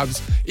qualificados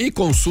e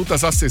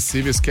consultas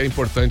acessíveis, que é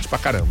importante pra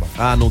caramba.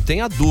 Ah, não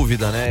tenha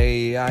dúvida, né?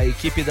 E a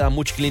equipe da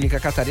Multiclínica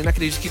Catarina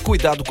acredita que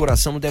cuidar do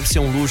coração não deve ser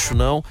um luxo,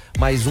 não,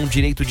 mas um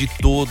direito de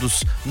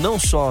todos, não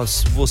só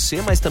você,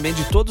 mas também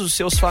de todos os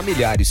seus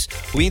familiares.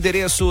 O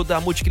endereço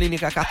da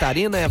Multiclínica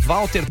Catarina é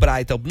Walter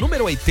Braita,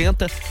 número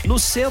 80,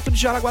 no centro de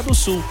Jaraguá do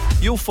Sul.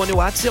 E o fone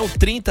WhatsApp é o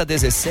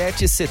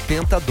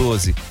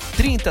 3017-7012.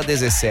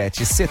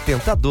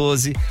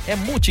 3017-7012 é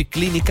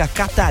Multiclínica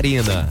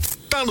Catarina.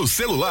 Tá no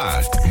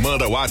celular?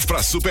 Manda o WhatsApp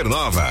pra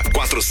Supernova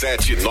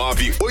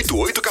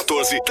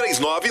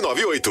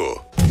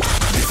 479-8814-3998.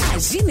 A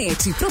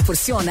Ginete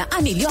proporciona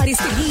a melhor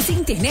experiência em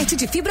internet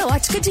de fibra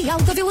ótica de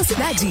alta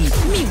velocidade. 1000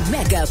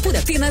 mega por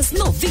apenas R$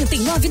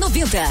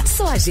 99,90.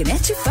 Só a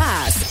Ginete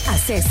faz.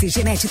 Acesse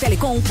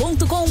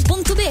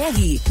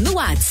ginetetelecom.com.br. No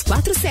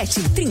WhatsApp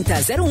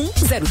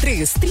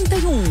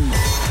 47-3001-0331.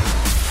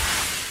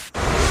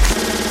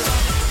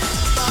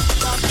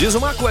 Diz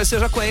uma coisa, você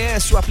já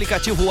conhece o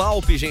aplicativo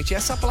Alp, gente?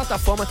 Essa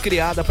plataforma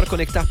criada para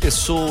conectar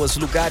pessoas,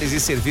 lugares e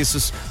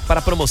serviços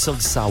para promoção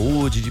de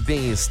saúde, de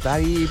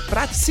bem-estar e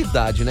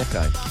praticidade, né,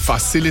 Caio?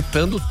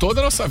 Facilitando toda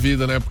a nossa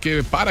vida, né?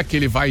 Porque para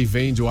aquele vai e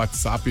vem de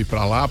WhatsApp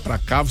pra lá, pra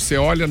cá, você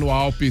olha no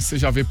Alp, você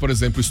já vê, por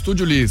exemplo,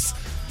 Estúdio Liz.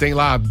 Tem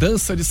lá a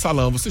dança de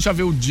salão, você já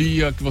vê o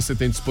dia que você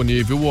tem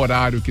disponível, o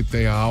horário que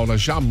tem a aula,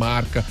 já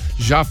marca,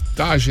 já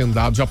tá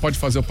agendado, já pode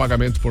fazer o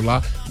pagamento por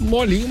lá,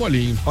 molinho,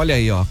 molinho. Olha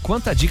aí, ó,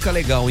 quanta dica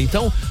legal.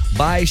 Então,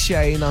 baixe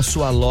aí na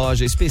sua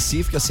loja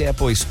específica, se é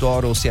Apple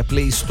Store ou se é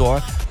Play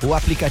Store. O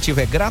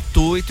aplicativo é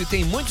gratuito e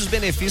tem muitos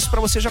benefícios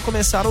para você já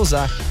começar a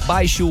usar.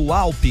 Baixe o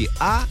Alp,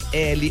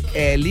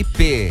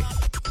 ALLP.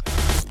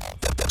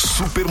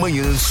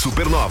 Supermanhã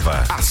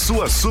Supernova. A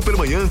sua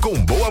Supermanhã com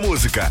boa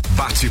música,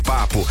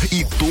 bate-papo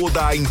e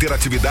toda a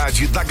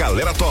interatividade da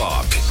galera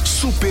top.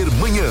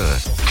 Supermanhã.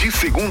 De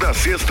segunda a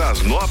sexta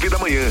às 9 da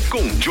manhã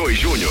com Joy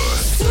Júnior.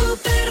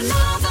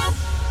 Supernova.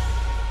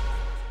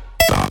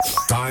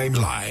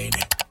 Timeline.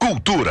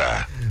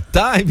 Cultura.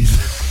 Timeline.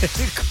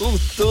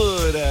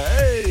 Cultura.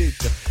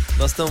 Eita.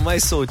 Nós estamos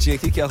mais soltinhos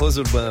aqui que arroz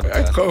urbano.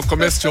 O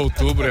começo de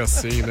outubro é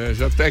assim, né?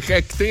 Já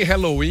é que tem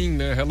Halloween,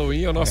 né?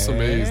 Halloween é o nosso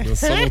mês, né?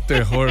 Somos o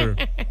terror.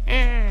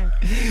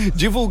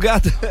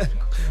 Divulgada.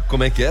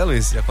 Como é que é,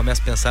 Luiz? Já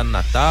começa a pensar no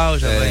Natal,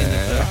 já vai indo.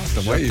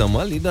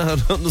 Estamos ali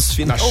nos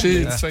finais. Tá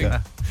cheio disso aí.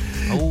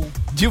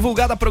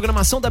 Divulgada a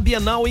programação da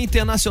Bienal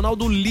Internacional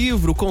do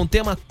Livro com o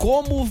tema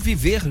Como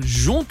Viver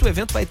Junto. O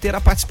evento vai ter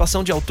a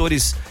participação de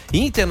autores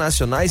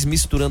internacionais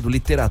misturando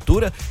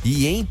literatura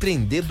e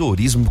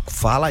empreendedorismo.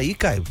 Fala aí,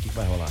 Caio, o que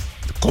vai rolar?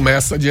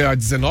 Começa dia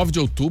 19 de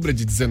outubro, é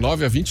de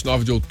 19 a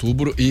 29 de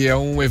outubro e é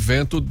um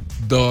evento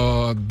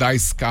da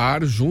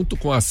SCAR junto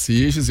com a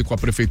CIGES e com a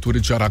Prefeitura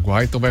de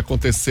Jaraguá. Então vai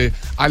acontecer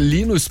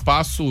ali no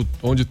espaço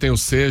onde tem o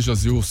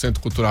SEJAS e o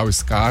Centro Cultural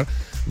SCAR.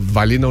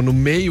 Vai ali no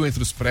meio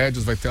entre os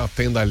prédios, vai ter uma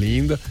tenda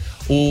linda.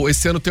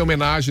 Esse ano tem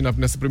homenagem,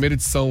 nessa primeira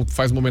edição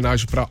faz uma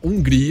homenagem para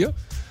Hungria.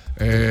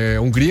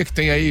 Hungria que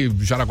tem aí,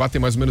 Jaraguá tem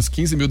mais ou menos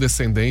 15 mil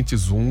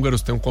descendentes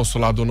húngaros, tem um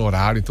consulado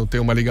honorário, então tem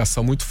uma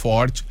ligação muito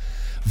forte.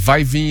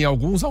 Vai vir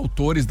alguns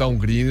autores da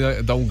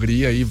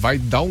Hungria e vai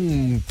dar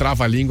um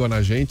trava-língua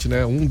na gente,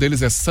 né? Um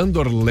deles é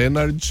Sandor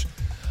Lenard,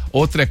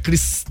 outro é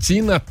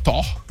Kristina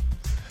Thor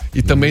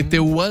e também tem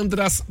o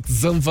Andras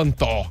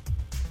Zanvantó.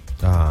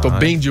 Tô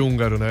bem de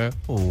húngaro, né?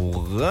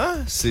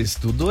 Porra, você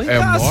estudou em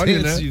casa, mole,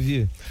 né?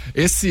 Vir.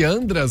 Esse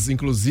Andras,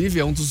 inclusive,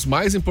 é um dos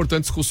mais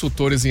importantes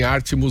consultores em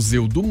arte e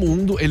museu do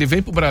mundo. Ele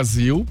vem pro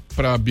Brasil,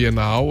 pra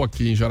Bienal,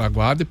 aqui em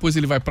Jaraguá. Depois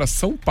ele vai pra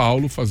São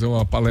Paulo fazer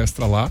uma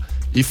palestra lá.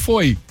 E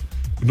foi.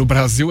 No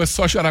Brasil é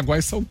só Jaraguá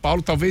e São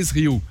Paulo, talvez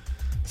Rio.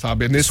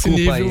 Sabe? É nesse Desculpa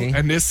nível, aí, hein?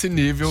 é nesse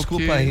nível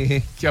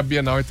que a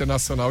Bienal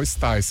Internacional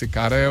está. Esse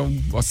cara é,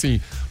 assim,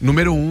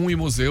 número 1 em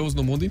museus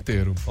no mundo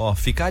inteiro. Ó,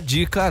 fica a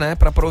dica, né,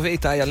 pra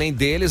aproveitar. E além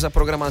deles, a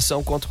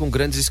programação conta com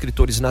grandes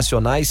escritores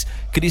nacionais,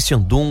 Christian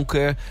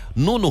Dunker,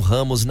 Nuno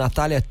Ramos,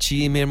 Natália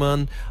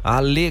Timmerman,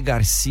 Ale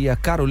Garcia,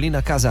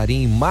 Carolina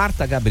Casarim,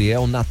 Marta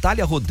Gabriel,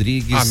 Natália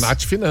Rodrigues. A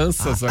Nath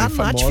Finanças, a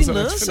famosa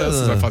Nath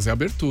Finanças, vai fazer a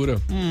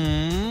abertura.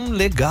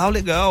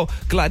 Legal.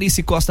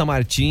 Clarice Costa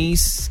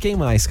Martins, quem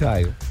mais,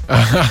 Caio?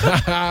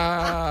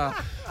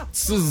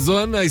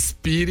 Suzana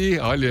Spiri,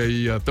 olha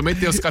aí, ó. Também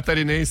tem os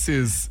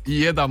catarinenses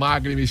Ieda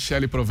Magri,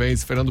 Michele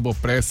Provence, Fernando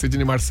Bopré,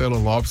 Sidney Marcelo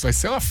Lopes. Vai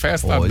ser uma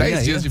festa,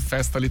 10 dias de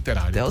festa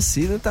literária. Até o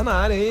Sidney tá na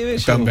área aí,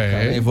 meu também.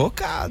 Cara,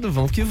 invocado,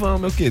 vamos que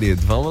vamos, meu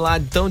querido. Vamos lá,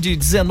 então, de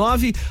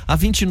 19 a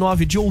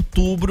 29 de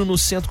outubro, no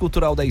Centro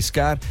Cultural da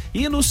SCAR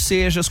e no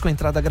Sejas, com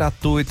entrada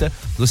gratuita.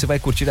 Você vai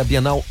curtir a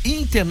Bienal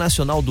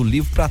Internacional do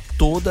Livro para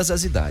todas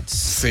as idades.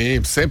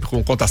 Sim, sempre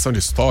com contação de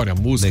história,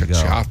 música,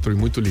 teatro e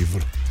muito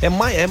livro.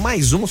 É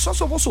mais uma, só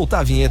vou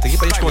soltar a vinheta aqui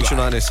pra gente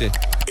continuar nesse...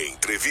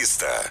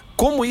 Entrevista.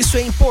 Como isso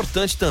é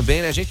importante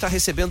também, né? A gente tá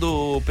recebendo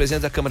o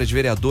presidente da Câmara de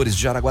Vereadores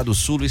de Jaraguá do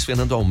Sul, Luís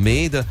Fernando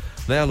Almeida,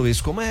 né, Luís?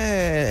 Como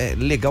é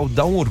legal,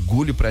 dá um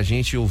orgulho pra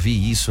gente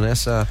ouvir isso, né?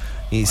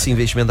 Esse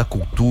investimento da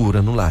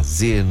cultura, no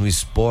lazer, no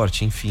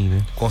esporte, enfim,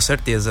 né? Com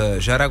certeza,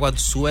 Jaraguá do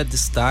Sul é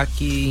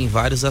destaque em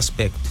vários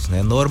aspectos,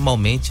 né?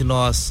 Normalmente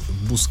nós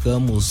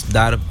buscamos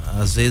dar,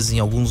 às vezes em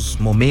alguns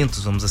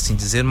momentos, vamos assim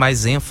dizer,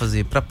 mais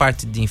ênfase para a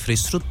parte de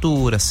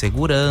infraestrutura,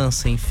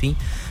 segurança, enfim.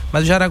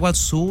 Mas Jaraguá do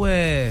Sul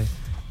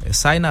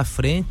sai na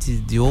frente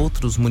de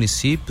outros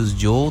municípios,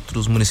 de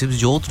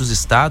outros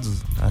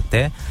estados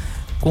até,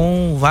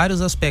 com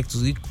vários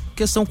aspectos. E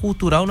questão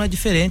cultural não é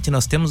diferente.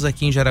 Nós temos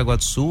aqui em Jaraguá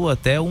do Sul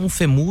até um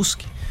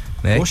FEMUSC,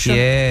 né? Poxa. Que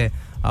é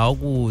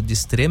algo de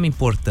extrema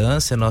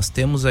importância. Nós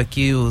temos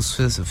aqui o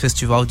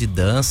festival de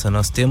dança,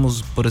 nós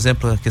temos, por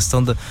exemplo, a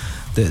questão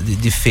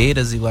de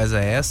feiras iguais a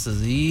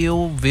essas, e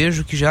eu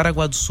vejo que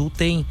Jaraguá do Sul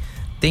tem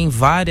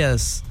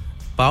várias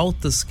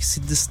pautas que se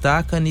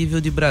destacam a nível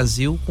de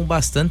Brasil com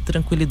bastante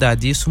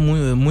tranquilidade. Isso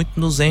muito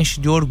nos enche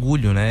de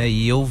orgulho, né?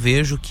 E eu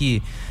vejo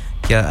que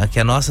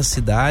a nossa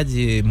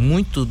cidade,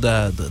 muito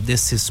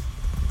desses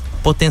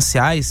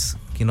potenciais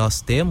que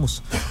nós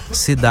temos,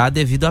 se dá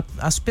devido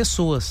às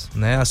pessoas,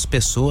 né? As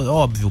pessoas,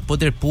 óbvio, o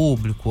poder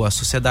público, a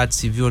sociedade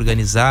civil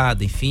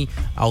organizada, enfim,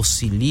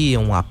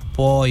 auxiliam,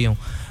 apoiam,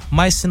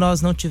 mas se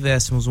nós não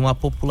tivéssemos uma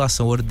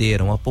população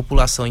ordeira, uma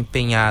população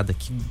empenhada,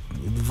 que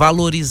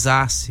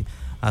valorizasse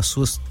as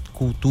suas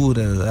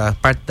culturas, a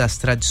parte das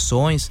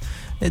tradições,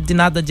 de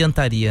nada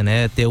adiantaria,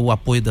 né, ter o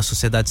apoio da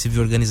sociedade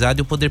civil organizada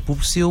e o poder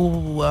público se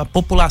a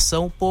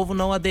população, o povo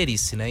não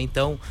aderisse, né?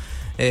 Então,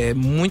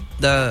 muito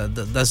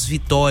das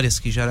vitórias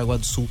que Jaraguá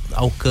do Sul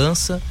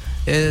alcança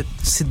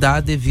se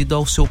dá devido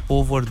ao seu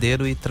povo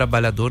ordeiro e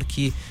trabalhador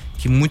que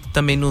muito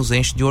também nos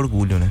enche de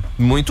orgulho, né?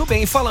 Muito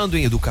bem, falando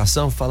em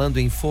educação, falando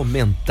em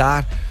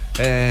fomentar,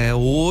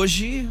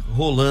 hoje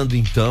rolando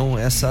então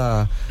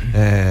essa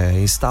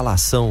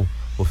instalação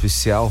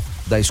oficial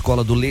da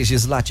Escola do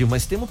Legislativo,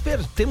 mas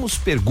temos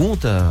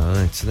pergunta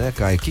antes, né,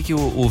 Caio? O que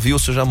o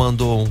Wilson já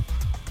mandou?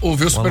 O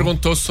Wilson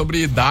perguntou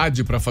sobre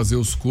idade para fazer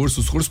os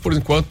cursos. Os cursos, por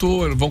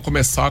enquanto, vão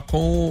começar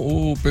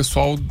com o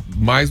pessoal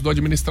mais do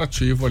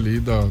administrativo ali,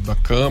 da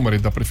Câmara e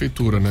da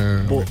Prefeitura,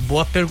 né?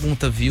 Boa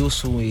pergunta,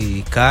 Wilson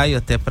e Caio,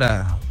 até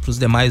para os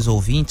demais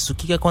ouvintes. O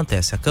que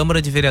acontece? A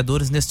Câmara de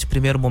Vereadores, neste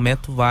primeiro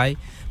momento, vai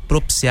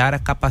propiciar a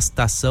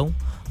capacitação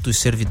dos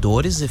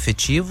servidores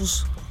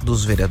efetivos,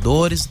 dos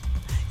vereadores.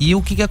 E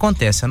o que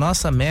acontece? A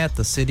nossa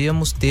meta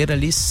seríamos ter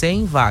ali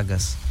 100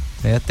 vagas,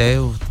 né? Até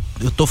eu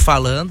tô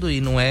falando e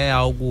não é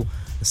algo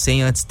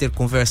sem antes ter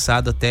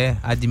conversado até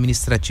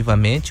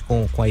administrativamente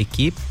com a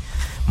equipe,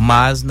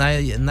 mas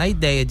na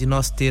ideia de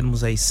nós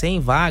termos aí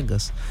 100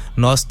 vagas,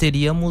 nós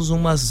teríamos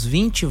umas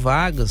 20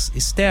 vagas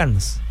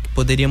externas, que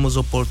poderíamos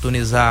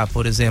oportunizar,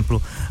 por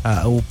exemplo,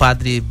 o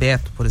padre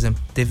Beto, por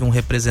exemplo, teve um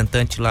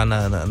representante lá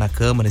na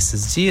Câmara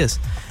esses dias,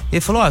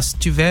 ele falou, se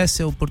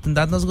tivesse a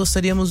oportunidade, nós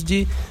gostaríamos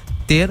de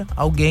ter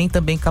alguém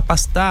também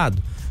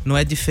capacitado. Não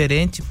é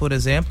diferente, por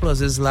exemplo, às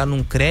vezes lá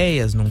num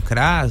CREAS, num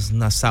CRAS,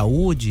 na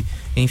saúde,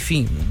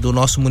 enfim, do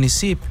nosso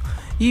município.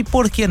 E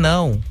por que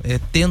não,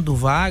 tendo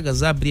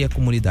vagas, abrir a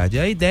comunidade?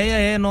 A ideia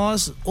é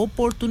nós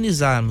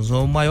oportunizarmos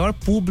o maior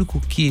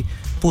público que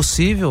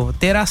possível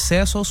ter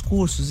acesso aos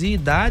cursos. E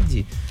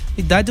idade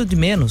é o de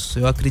menos.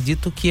 Eu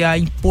acredito que a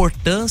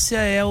importância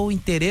é o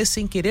interesse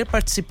em querer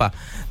participar,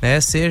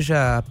 né?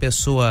 Seja a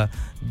pessoa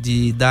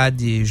de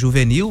idade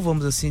juvenil,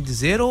 vamos assim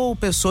dizer, ou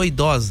pessoa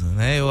idosa,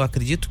 né? Eu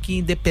acredito que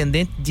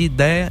independente de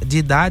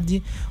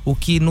idade, o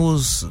que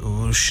nos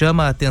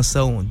chama a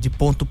atenção de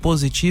ponto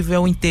positivo é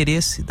o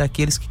interesse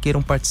daqueles que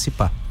queiram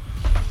participar.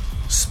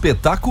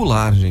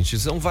 Espetacular, gente.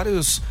 São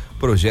vários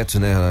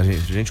projetos, né? A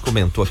gente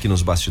comentou aqui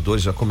nos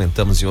bastidores, já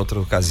comentamos em outra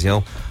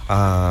ocasião,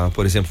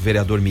 por exemplo, o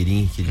vereador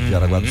Mirim, que de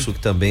Jaraguá do Sul, que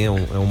também é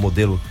um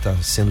modelo que está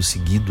sendo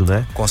seguido,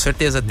 né? Com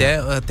certeza,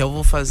 até eu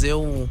vou fazer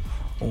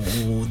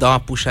dar uma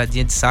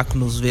puxadinha de saco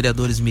nos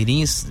vereadores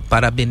mirins,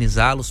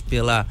 parabenizá-los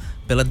pela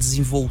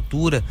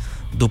desenvoltura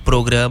do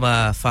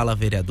programa Fala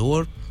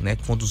Vereador, né,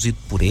 conduzido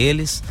por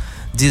eles.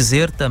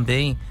 Dizer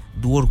também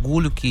do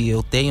orgulho que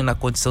eu tenho na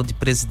condição de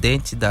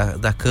presidente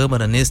da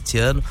Câmara neste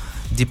ano,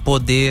 de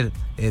poder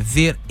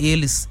ver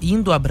eles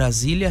indo a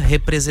Brasília,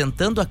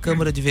 representando a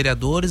Câmara de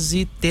Vereadores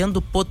e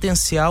tendo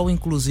potencial,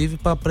 inclusive,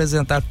 para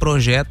apresentar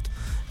projeto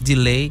de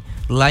lei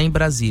lá em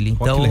Brasília.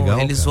 Então, legal,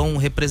 eles vão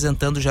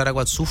representando o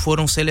Jaraguá do Sul,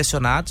 foram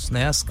selecionados,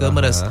 né? As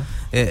câmaras,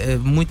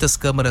 muitas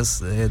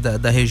câmaras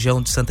da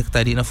região de Santa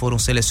Catarina foram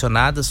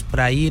selecionadas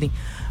para irem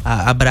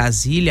a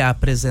Brasília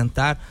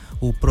apresentar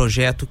o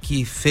projeto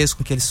que fez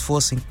com que eles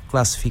fossem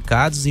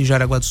classificados, e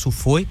Jaraguá do Sul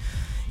foi.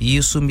 E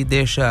isso me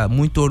deixa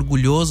muito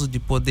orgulhoso de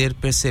poder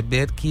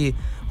perceber que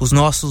os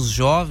nossos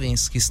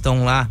jovens que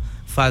estão lá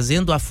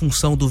fazendo a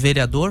função do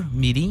vereador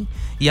mirim,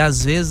 e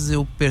às vezes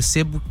eu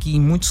percebo que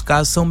em muitos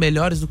casos são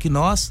melhores do que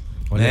nós,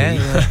 né?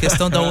 A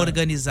questão da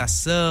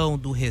organização,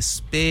 do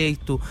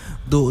respeito,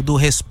 do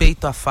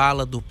respeito à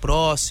fala do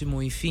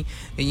próximo, enfim,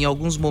 em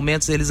alguns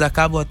momentos eles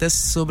acabam até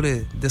se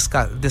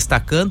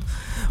destacando,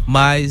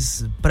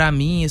 mas para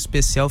mim em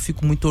especial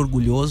fico muito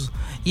orgulhoso,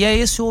 e é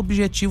esse o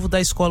objetivo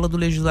da Escola do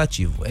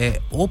Legislativo, é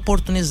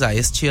oportunizar.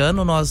 Este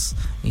ano nós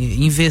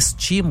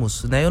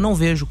investimos, né? Eu não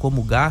vejo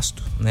como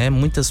gasto, né?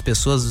 Muitas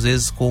pessoas às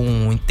vezes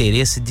com o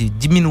interesse de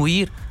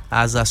diminuir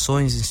as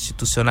ações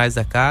institucionais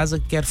da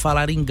casa quer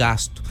falar em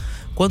gasto.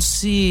 Quando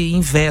se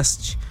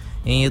investe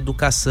em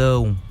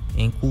educação,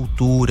 em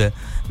cultura,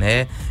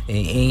 né,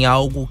 em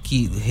algo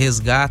que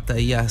resgata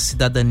aí a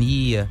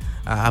cidadania,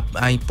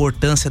 a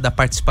importância da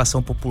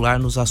participação popular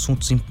nos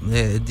assuntos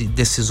de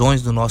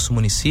decisões do nosso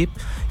município,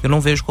 eu não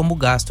vejo como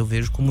gasto, eu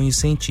vejo como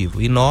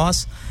incentivo. E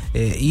nós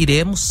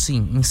iremos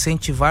sim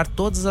incentivar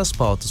todas as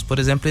pautas. Por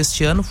exemplo,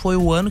 este ano foi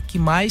o ano que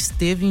mais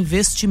teve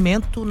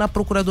investimento na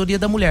Procuradoria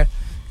da Mulher.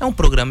 É um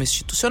programa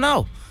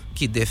institucional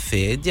que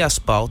defende as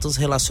pautas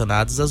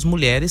relacionadas às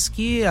mulheres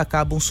que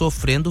acabam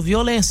sofrendo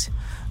violência,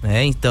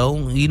 né?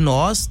 Então, e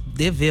nós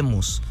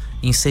devemos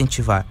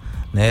incentivar,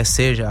 né?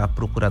 Seja a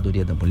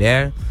Procuradoria da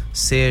Mulher,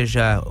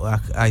 seja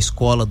a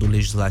Escola do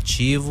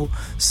Legislativo,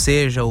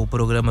 seja o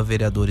programa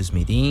Vereadores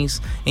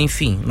Mirins,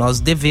 enfim, nós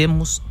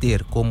devemos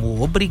ter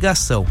como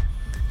obrigação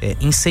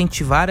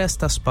incentivar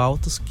estas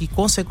pautas que,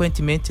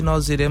 consequentemente,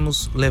 nós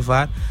iremos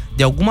levar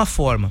de alguma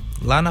forma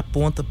lá na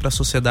ponta para a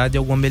sociedade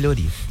alguma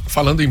melhoria.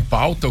 Falando em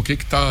pauta, o que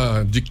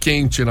está de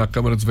quente na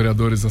Câmara dos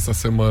Vereadores essa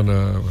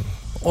semana?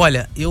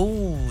 Olha,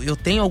 eu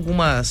tenho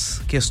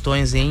algumas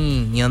questões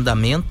em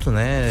andamento,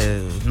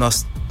 né?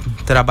 Nós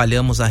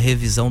trabalhamos a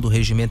revisão do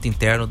regimento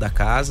interno da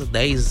casa,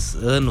 10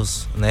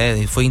 anos,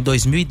 né? Foi em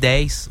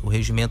 2010 o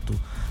regimento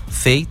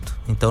feito,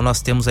 então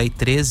nós temos aí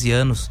 13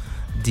 anos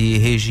de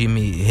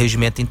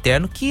regimento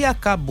interno que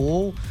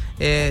acabou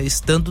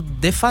estando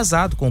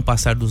defasado com o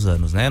passar dos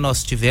anos, né?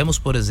 Nós tivemos,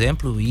 por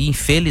exemplo, e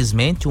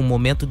infelizmente, um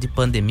momento de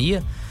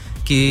pandemia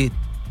que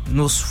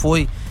nos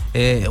foi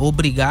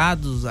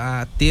obrigados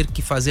a ter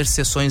que fazer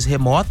sessões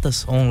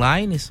remotas,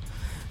 online,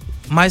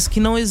 mas que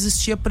não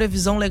existia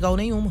previsão legal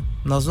nenhuma.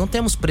 Nós não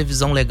temos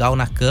previsão legal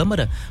na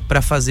Câmara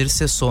para fazer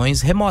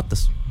sessões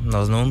remotas.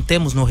 Nós não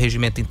temos no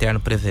regimento interno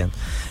prevendo.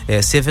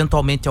 Se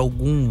eventualmente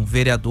algum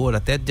vereador,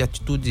 até de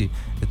atitude,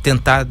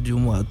 tentar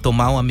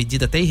tomar uma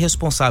medida até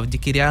irresponsável de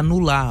querer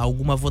anular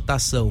alguma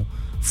votação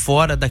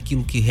fora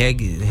daquilo que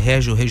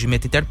rege o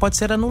regimento interno, pode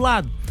ser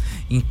anulado.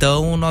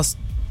 Então nós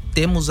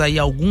temos aí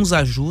alguns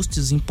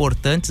ajustes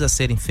importantes a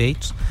serem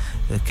feitos,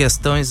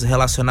 questões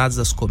relacionadas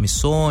às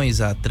comissões,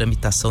 à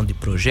tramitação de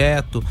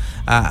projeto,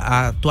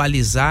 a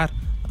atualizar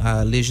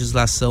a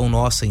legislação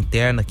nossa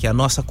interna, que é a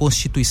nossa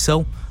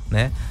Constituição,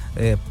 né?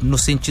 No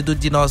sentido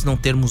de nós não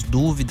termos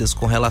dúvidas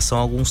com relação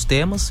a alguns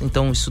temas,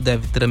 então isso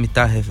deve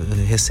tramitar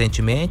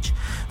recentemente.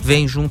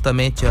 Vem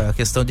juntamente a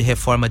questão de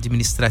reforma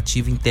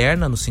administrativa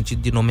interna, no sentido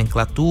de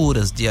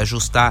nomenclaturas, de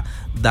ajustar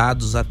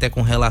dados até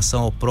com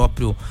relação ao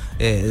próprio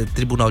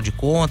Tribunal de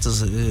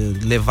Contas,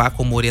 levar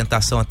como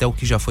orientação até o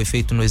que já foi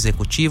feito no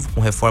Executivo, com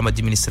reforma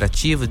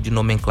administrativa, de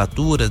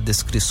nomenclatura,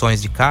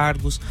 descrições de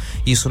cargos.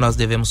 Isso nós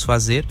devemos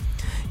fazer.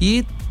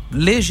 E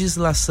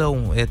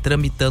legislação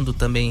tramitando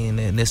também,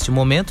 né, neste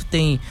momento.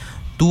 Tem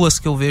duas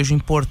que eu vejo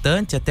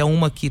importante, até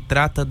uma que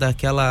trata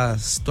daquela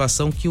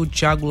situação que o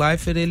Thiago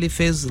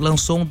Leifert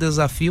lançou um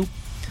desafio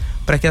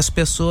para que as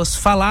pessoas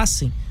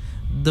falassem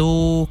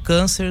do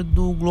câncer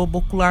do globo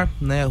ocular,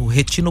 né, o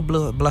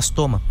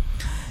retinoblastoma.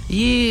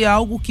 E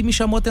algo que me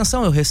chamou a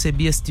atenção, eu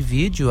recebi este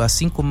vídeo,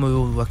 assim como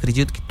eu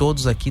acredito que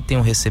todos aqui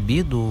tenham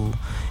recebido,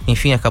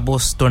 enfim, acabou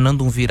se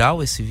tornando um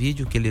viral esse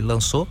vídeo que ele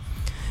lançou.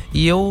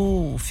 E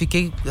eu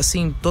fiquei,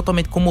 assim,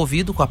 totalmente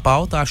comovido com a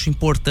pauta. Acho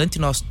importante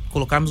nós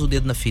colocarmos o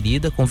dedo na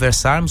ferida,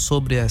 conversarmos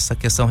sobre essa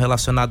questão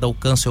relacionada ao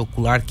câncer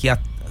ocular que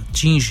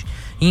atinge,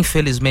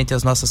 infelizmente,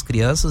 as nossas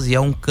crianças, e é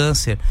um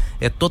câncer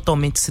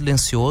totalmente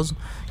silencioso,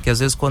 que às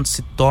vezes quando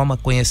se toma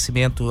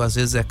conhecimento, às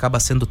vezes acaba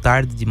sendo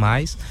tarde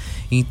demais.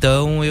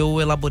 Então eu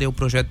elaborei o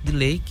projeto de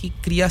lei que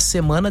cria a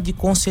semana de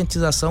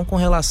conscientização com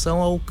relação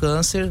ao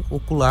câncer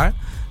ocular,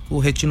 o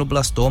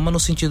retinoblastoma no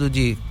sentido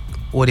de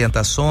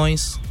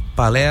orientações,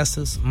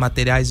 palestras,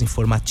 materiais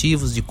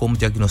informativos de como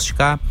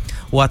diagnosticar,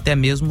 ou até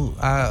mesmo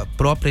a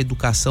própria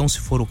educação, se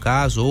for o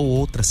caso, ou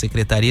outra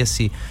secretaria,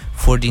 se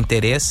for de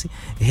interesse,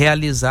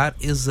 realizar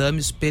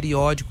exames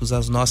periódicos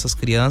às nossas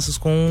crianças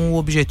com o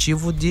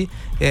objetivo de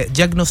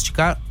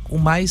diagnosticar o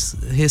mais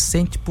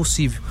recente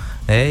possível.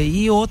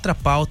 E outra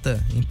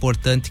pauta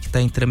importante que está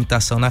em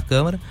tramitação na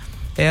Câmara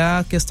é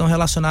a questão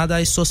relacionada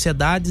às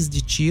sociedades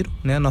de tiro,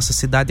 né? Nossa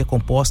cidade é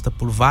composta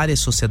por várias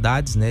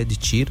sociedades, né, de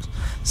tiro,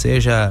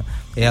 seja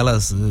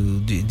elas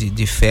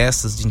de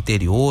festas de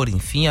interior,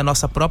 enfim, a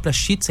nossa própria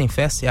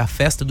Schützenfest é a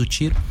festa do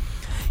tiro,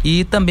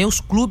 e também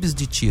os clubes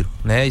de tiro,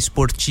 né,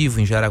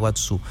 esportivo em Jaraguá do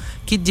Sul,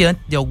 que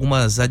diante de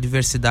algumas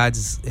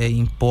adversidades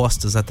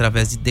impostas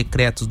através de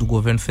decretos do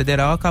governo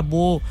federal,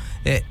 acabou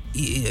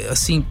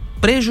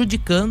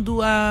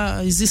prejudicando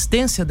a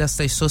existência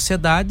dessas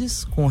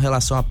sociedades com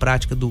relação à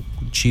prática do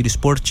tiro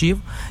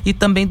esportivo e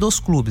também dos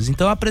clubes.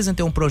 Então eu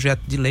apresentei um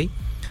projeto de lei,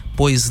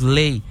 pois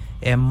lei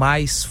é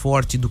mais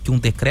forte do que um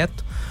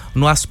decreto,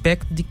 no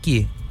aspecto de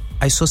que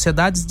as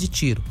sociedades de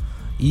tiro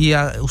e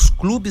os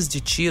clubes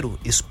de tiro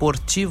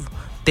esportivo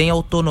têm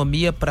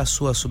autonomia para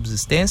sua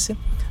subsistência,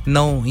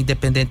 não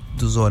independente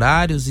dos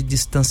horários e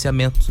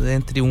distanciamento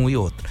entre um e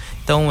outro.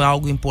 Então é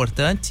algo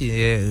importante.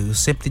 Eu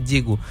sempre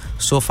digo,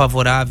 sou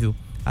favorável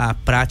à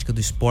prática do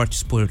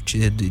esporte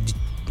de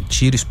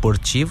tiro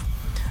esportivo,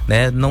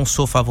 né? Não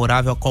sou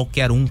favorável a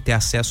qualquer um ter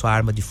acesso à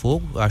arma de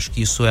fogo. Acho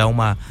que isso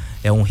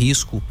é um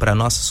risco para a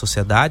nossa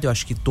sociedade. Eu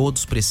acho que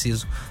todos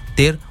precisam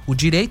ter o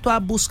direito a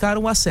buscar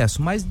um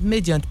acesso, mas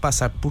mediante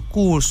passar por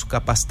curso,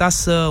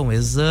 capacitação,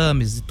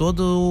 exames e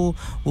todos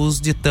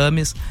os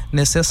ditames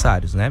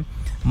necessários, né?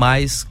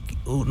 Mas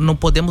não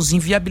podemos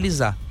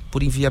inviabilizar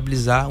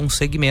um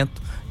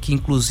segmento que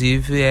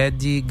inclusive é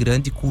de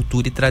grande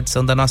cultura e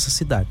tradição da nossa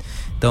cidade.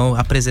 Então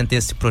apresentei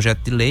esse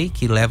projeto de lei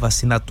que leva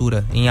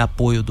assinatura em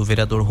apoio do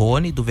vereador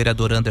Rony, do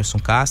vereador Anderson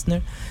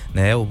Kastner,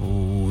 né?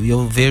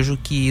 Eu vejo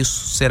que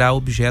isso será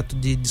objeto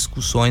de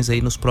discussões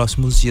aí nos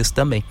próximos dias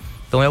também.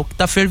 Então é o que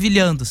está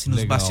fervilhando assim,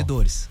 nos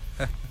bastidores.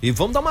 E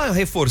vamos dar uma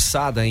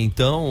reforçada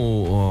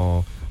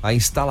então, a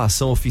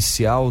instalação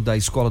oficial da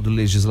Escola do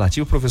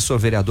Legislativo, professor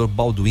vereador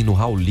Balduino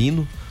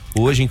Raulino.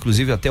 Hoje,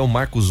 inclusive, até o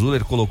Marcos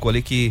Zuller colocou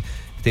ali que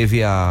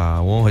teve a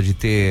honra de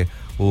ter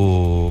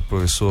o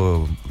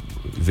professor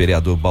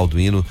vereador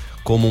Balduino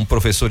como um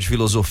professor de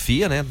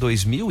filosofia, né?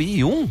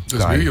 2001.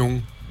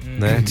 2001.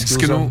 Né? Diz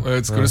que não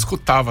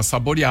escutava,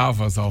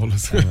 saboreava as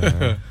aulas.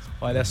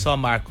 Olha só,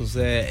 Marcos,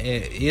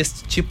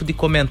 este tipo de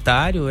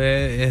comentário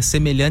é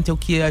semelhante ao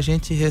que a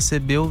gente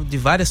recebeu de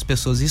várias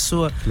pessoas.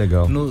 Isso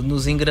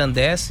nos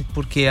engrandece,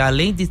 porque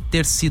além de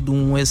ter sido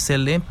um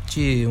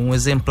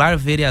exemplar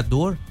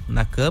vereador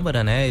na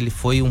Câmara, né? Ele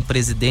foi um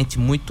presidente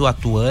muito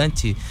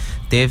atuante,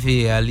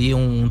 teve ali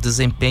um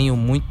desempenho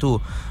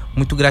muito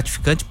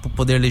gratificante para o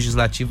Poder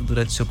Legislativo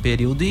durante seu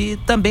período, e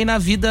também na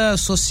vida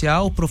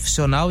social,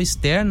 profissional,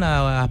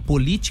 externa, a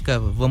política,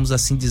 vamos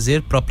assim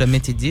dizer,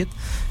 propriamente dito,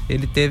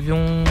 ele teve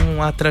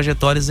uma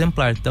trajetória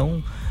exemplar.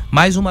 Então,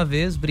 mais uma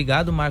vez,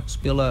 obrigado, Marcos,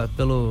 pela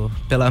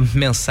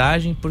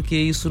mensagem, porque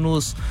isso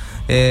nos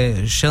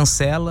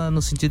chancela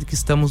no sentido que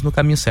estamos no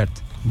caminho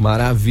certo.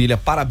 Maravilha,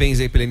 parabéns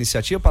aí pela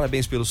iniciativa,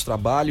 parabéns pelos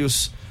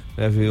trabalhos,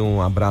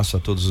 um abraço a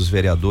todos os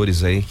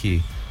vereadores aí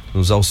que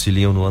nos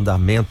auxiliam no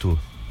andamento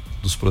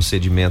dos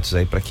procedimentos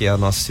aí para que a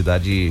nossa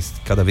cidade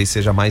cada vez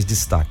seja mais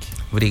destaque.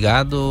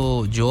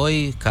 Obrigado,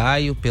 Joey,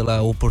 Caio,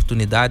 pela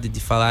oportunidade de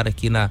falar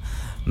aqui na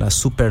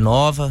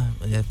Supernova,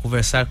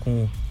 conversar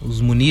com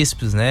os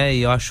munícipes, né?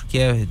 E eu acho que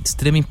é de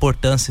extrema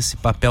importância esse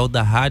papel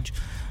da rádio,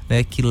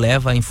 né? Que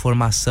leva a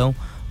informação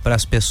para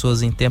as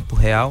pessoas em tempo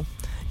real,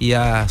 e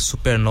a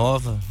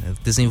Supernova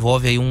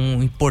desenvolve aí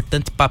um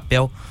importante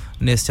papel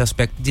nesse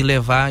aspecto de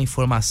levar a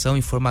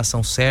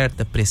informação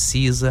certa,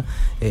 precisa,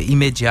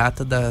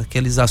 imediata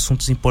daqueles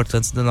assuntos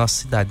importantes da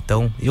nossa cidade.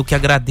 Então, eu que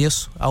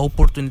agradeço a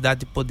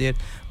oportunidade de poder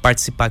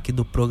participar aqui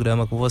do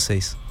programa com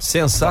vocês.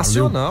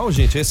 Sensacional. Valeu.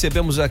 Gente.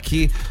 Recebemos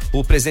aqui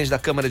o presidente da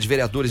Câmara de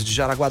Vereadores de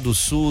Jaraguá do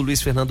Sul,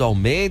 Luís Fernando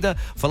Almeida,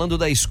 falando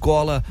da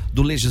Escola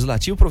do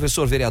Legislativo,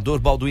 professor vereador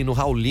Balduino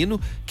Raulino,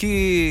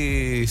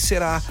 que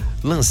será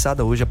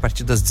lançada hoje a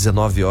partir das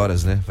 19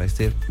 horas, né? Vai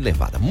ser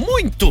levada.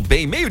 Muito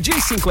bem,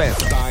 12:50.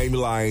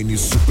 Timeline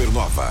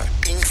Supernova.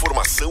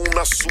 Informação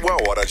na sua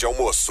hora de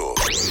almoço.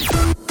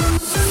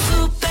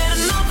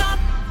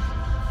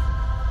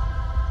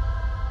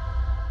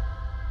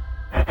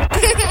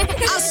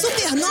 A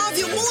Supernova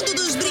e o mundo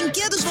dos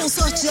brinquedos vão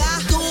sortear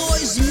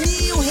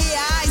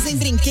R$2.000 em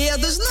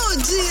brinquedos no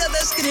Dia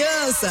das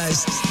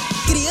Crianças.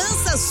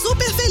 Criança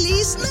super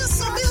feliz na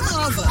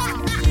Supernova.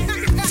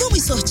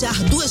 Vamos sortear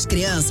 2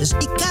 crianças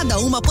e cada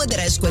uma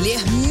poderá escolher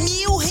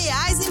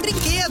R$1.000 em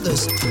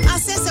brinquedos.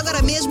 Acesse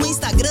agora mesmo o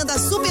Instagram da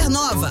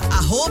Supernova,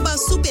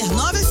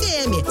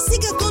 @SupernovaFM.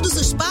 Siga todos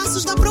os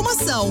passos da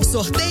promoção.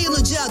 Sorteio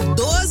no dia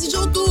 12 de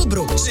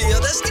outubro, Dia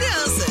das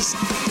Crianças.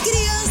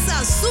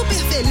 Criança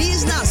super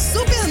feliz na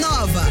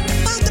Supernova.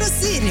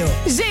 Patrocínio patrocínio.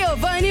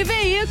 Giovanni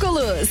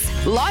Veículos,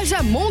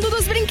 Loja Mundo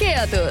dos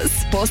Brinquedos,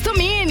 Posto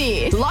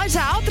Mini,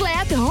 Loja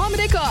Outlet Home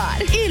Decor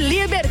e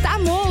Libertar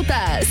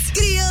Multas.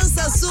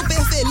 Criança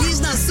super feliz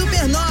na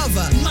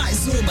Supernova.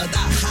 Mais uma da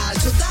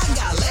Rádio da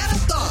Galera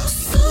Top.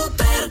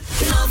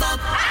 Supernova.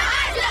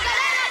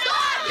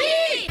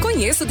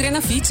 Conheça o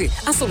Drenafit,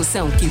 a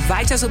solução que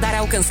vai te ajudar a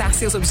alcançar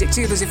seus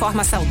objetivos de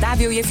forma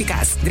saudável e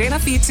eficaz.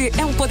 Drenafit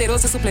é um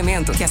poderoso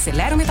suplemento que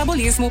acelera o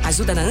metabolismo,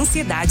 ajuda na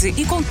ansiedade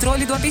e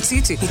controle do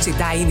apetite e te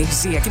dá a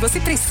energia que você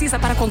precisa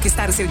para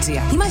conquistar o seu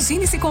dia.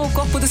 Imagine-se com o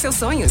corpo dos seus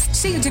sonhos,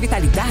 cheio de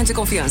vitalidade e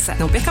confiança.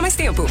 Não perca mais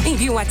tempo.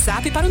 Envie um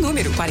WhatsApp para o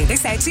número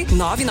 47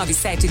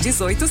 997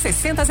 18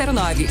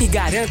 6009 e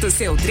garanta o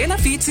seu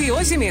Drenafit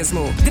hoje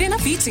mesmo.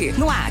 Drenafit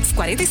no WhatsApp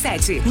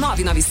 47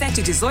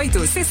 997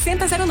 18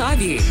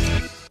 6009.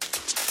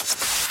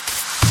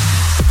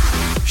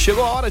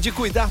 Chegou a hora de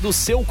cuidar do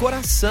seu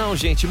coração,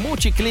 gente.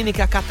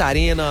 Multiclínica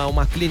Catarina,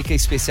 uma clínica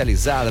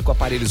especializada com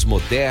aparelhos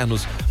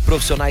modernos,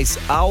 profissionais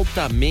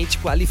altamente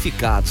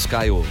qualificados,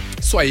 Caio.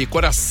 Isso aí,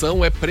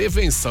 coração é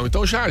prevenção.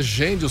 Então já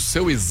agende o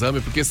seu exame,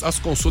 porque as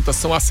consultas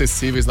são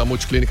acessíveis na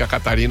Multiclínica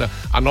Catarina.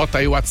 Anota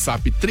aí o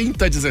WhatsApp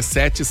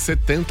 3017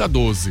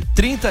 7012.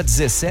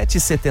 3017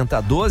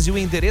 7012 e o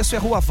endereço é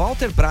Rua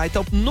Walter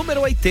Brighton,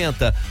 número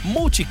 80,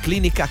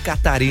 Multiclínica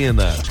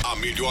Catarina. A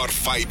melhor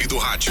vibe do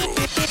rádio.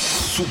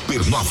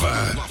 Supernova.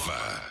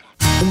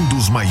 Um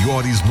dos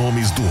maiores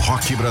nomes do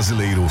rock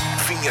brasileiro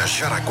vinha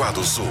Jaraguá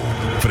do Sul.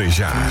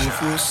 Frejá.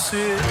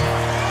 Você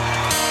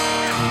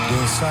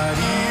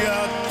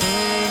dançaria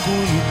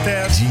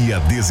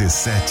Dia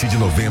 17 de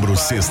novembro,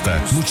 sexta,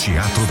 no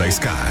Teatro da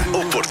Scar.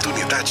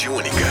 Oportunidade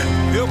única.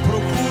 Eu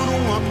procuro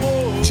um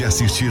amor de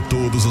assistir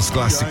todos os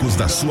clássicos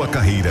da sua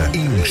carreira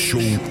em um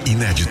show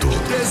inédito.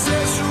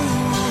 Desejo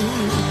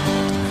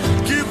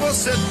que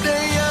você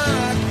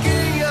tenha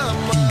quem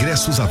amar.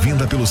 Ingressos à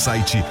venda pelo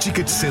site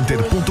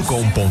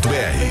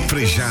ticketcenter.com.br.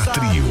 Frejá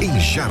Trio, em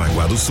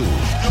Jaraguá do Sul.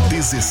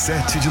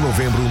 17 de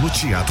novembro, no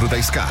Teatro da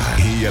Scar.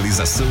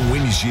 Realização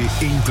MG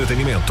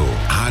Entretenimento.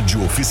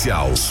 Rádio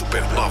Oficial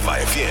Supernova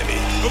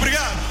FM.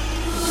 Obrigado.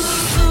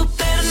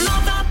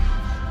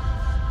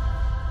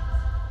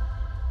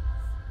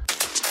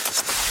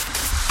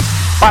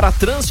 Para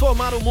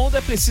transformar o mundo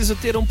é preciso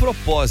ter um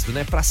propósito,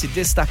 né? Para se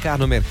destacar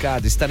no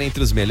mercado, estar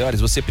entre os melhores,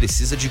 você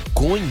precisa de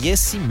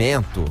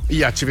conhecimento.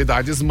 E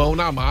atividades mão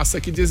na massa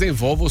que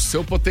desenvolvam o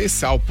seu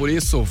potencial. Por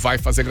isso, vai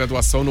fazer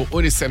graduação no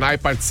Unisenai e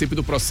participe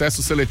do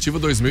processo seletivo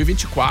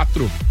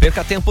 2024.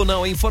 Perca tempo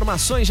não,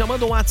 informações, já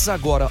manda um WhatsApp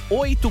agora,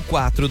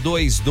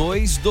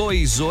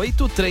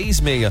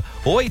 84222836,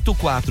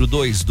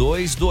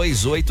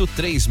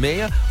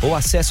 84222836 ou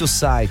acesse o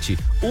site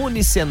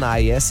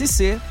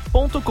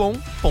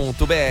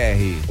unisenaisc.com.br.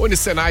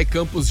 Unisenai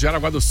Campus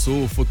Jaraguá do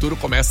Sul, o futuro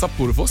começa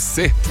por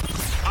você.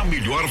 A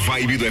melhor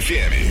vibe do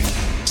FM.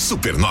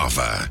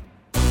 Supernova.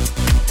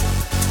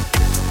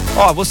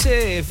 Ó,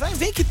 você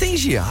vem que tem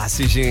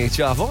Giasse, gente.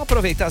 Ó, vamos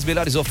aproveitar as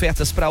melhores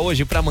ofertas para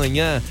hoje e para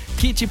amanhã.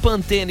 Kit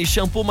Pantene,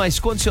 shampoo mais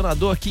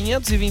condicionador,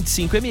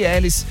 525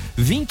 ml,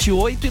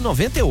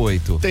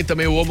 R$28,98. Tem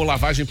também o Omo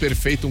Lavagem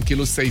Perfeito,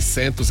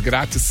 1,6 kg,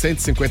 grátis,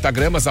 150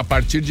 gramas, a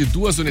partir de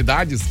 2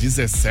 unidades,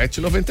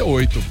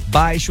 R$17,98.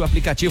 Baixe o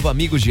aplicativo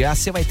Amigo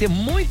Giasse, você vai ter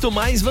muito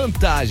mais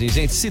vantagem,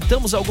 gente.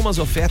 Citamos algumas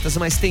ofertas,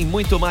 mas tem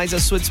muito mais à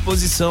sua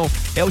disposição.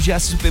 É o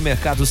Giasse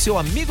Supermercado, o seu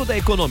amigo da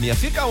economia.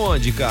 Fica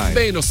onde, Caio?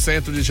 Bem no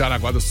centro de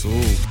Jaraguá do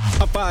Sul.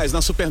 Rapaz,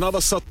 na Supernova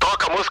só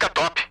toca música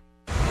top.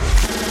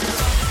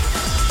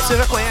 Você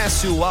já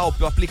conhece o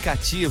Alp, o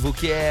aplicativo,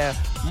 que é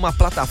uma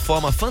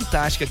plataforma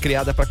fantástica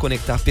criada para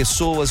conectar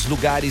pessoas,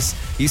 lugares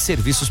e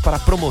serviços para a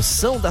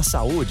promoção da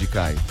saúde,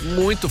 Caio?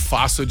 Muito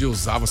fácil de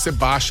usar, você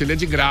baixa, ele é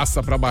de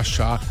graça para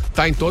baixar,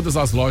 tá em todas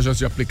as lojas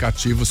de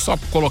aplicativos, só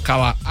colocar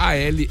lá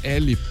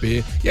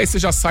ALLP e aí você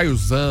já sai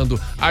usando,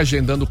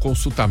 agendando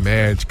consulta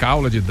médica,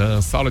 aula de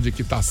dança, aula de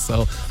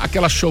equitação,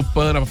 aquela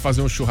choupana para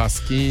fazer um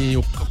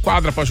churrasquinho,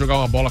 quadra para jogar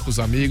uma bola com os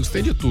amigos,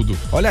 tem de tudo.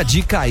 Olha a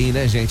dica aí,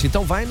 né, gente?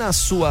 Então vai na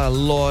sua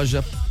loja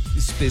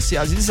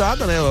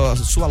especializada, né? A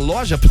sua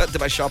loja para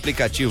baixar o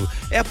aplicativo,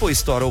 Apple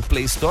Store ou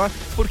Play Store,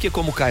 porque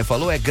como o Caio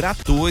falou, é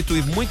gratuito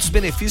e muitos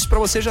benefícios para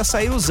você já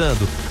sair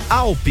usando.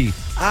 ALP,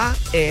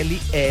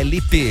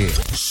 ALLP.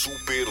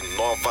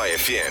 Supernova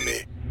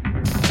FM.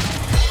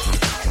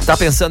 Tá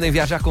pensando em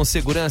viajar com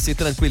segurança e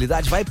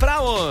tranquilidade? Vai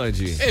pra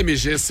onde?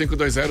 MG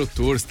 520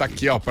 Tours tá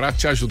aqui, ó, pra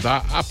te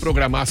ajudar a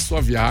programar a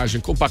sua viagem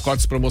com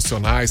pacotes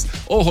promocionais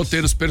ou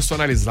roteiros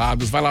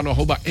personalizados. Vai lá no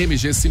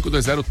 @MG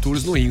 520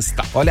 Tours no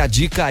Insta. Olha a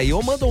dica aí,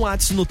 ou manda um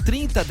WhatsApp no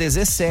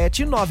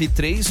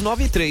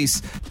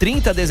 3017-9393.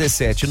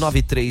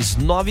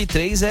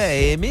 3017-9393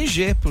 é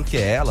MG, porque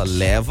ela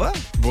leva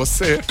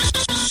você.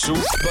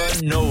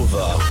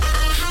 Supernova.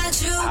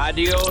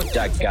 Rádio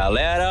da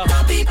Galera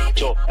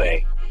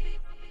Top.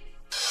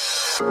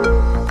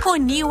 O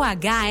New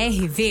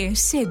HRV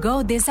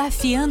chegou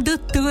desafiando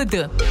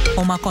tudo.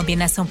 Uma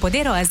combinação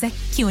poderosa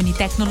que une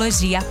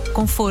tecnologia,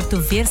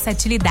 conforto,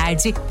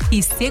 versatilidade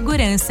e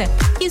segurança.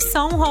 E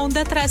só um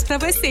Honda traz pra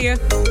você.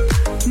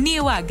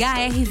 New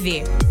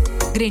HRV.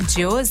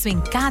 grandioso em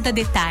cada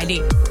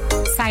detalhe.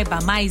 Saiba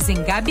mais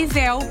em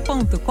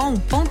gabivel.com.br.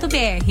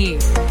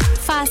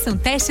 Faça um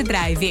test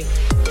drive.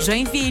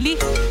 Joinville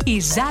e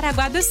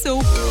Jaraguá do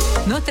Sul.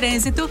 No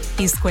trânsito,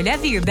 escolha a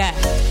vida.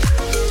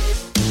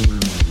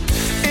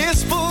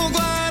 Expo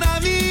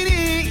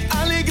Guaramirim,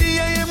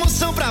 alegria e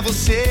emoção pra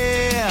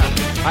você.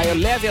 Aí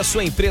leve a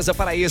sua empresa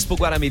para a Expo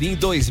Guaramirim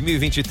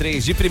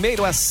 2023, de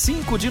 1º a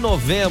 5 de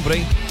novembro,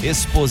 hein?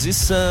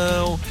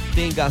 Exposição,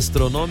 tem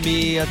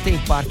gastronomia, tem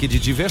parque de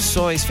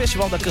diversões,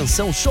 festival da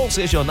canção, shows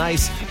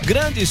regionais,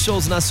 grandes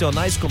shows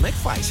nacionais. Como é que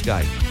faz,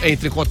 Caio?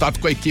 Entre em contato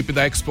com a equipe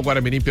da Expo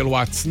Guaramirim pelo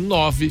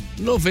WhatsApp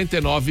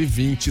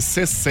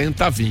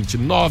 999206020.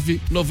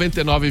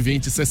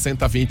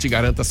 999206020 e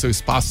garanta seu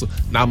espaço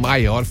na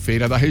maior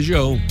feira da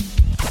região.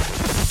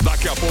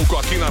 Daqui a pouco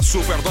aqui na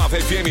Supernova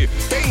FM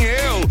tem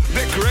eu,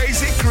 The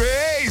Crazy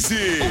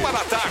Crazy.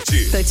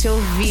 1h. Tô te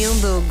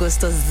ouvindo,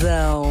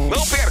 gostosão.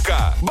 Não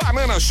perca!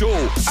 Banana Show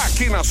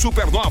aqui na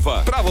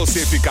Supernova pra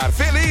você ficar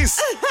feliz,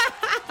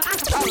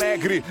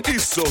 alegre e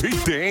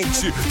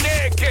sorridente.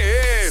 Que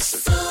é esse?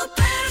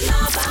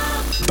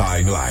 Supernova.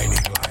 Timeline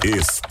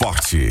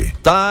Esporte.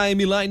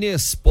 Timeline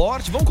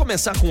Esporte. Vamos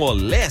começar com o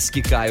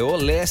Olesk, Caio.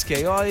 Olesk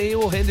aí, ó, e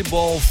o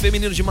handebol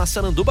feminino de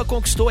Massaranduba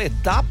conquistou a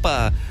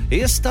etapa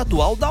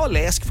estadual da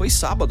Olesk. Foi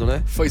sábado,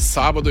 né? Foi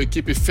sábado, a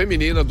equipe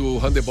feminina do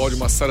handebol de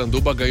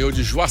Massaranduba ganhou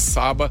de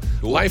Joaçaba,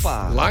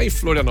 lá em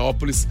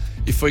Florianópolis,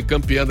 e foi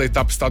campeã da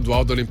etapa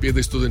estadual da Olimpíada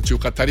Estudantil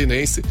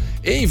Catarinense.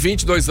 Em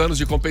 22 anos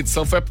de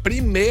competição, foi a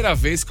primeira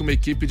vez que uma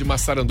equipe de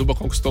Massaranduba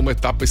conquistou uma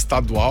etapa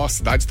estadual. A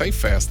cidade está em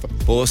festa.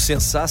 Pô,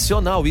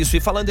 sensacional isso. E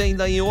falando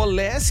ainda em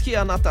Olesk,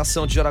 a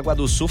natação de Jaraguá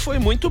do Sul foi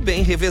muito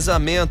bem.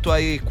 Revezamento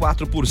aí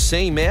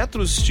 4x100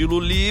 metros, estilo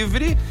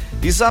livre.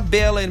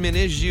 Isabela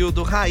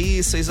Hermenegildo,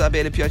 Raíssa,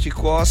 Isabelle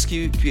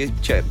Piatkowski,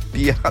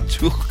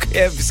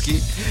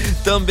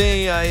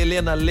 também a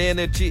Helena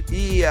Lennert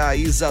e a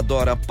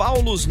Isadora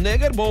Paulus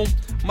Negerbon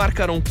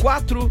marcaram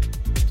 4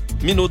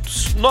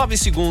 minutos, 9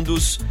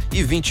 segundos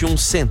e 21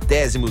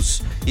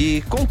 centésimos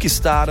e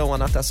conquistaram a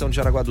natação de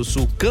Jaraguá do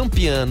Sul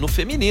campeã no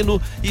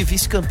feminino e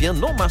vice-campeã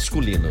no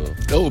masculino.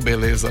 Oh,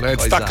 beleza, né?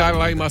 Destacar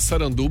lá em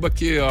Massaranduba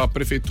que a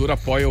prefeitura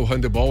apoia o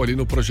handebol ali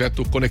no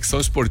projeto Conexão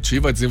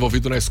Esportiva,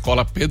 desenvolvido na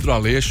escola Pedro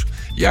Aleixo.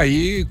 E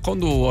aí,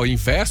 quando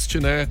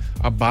investe, né,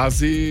 a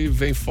base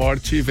vem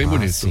forte e vem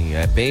bonito. Sim,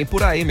 é bem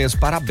por aí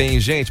mesmo.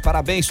 Parabéns, gente.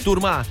 Parabéns,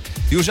 turma.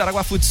 E o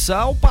Jaraguá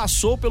Futsal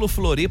passou pelo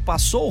Floripa,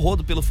 passou o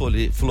rodo pelo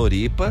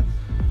Floripa.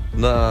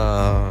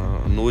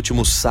 No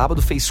último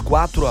sábado, fez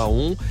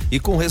 4-1 e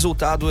com o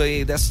resultado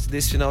aí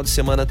desse final de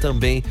semana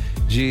também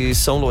de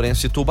São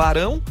Lourenço e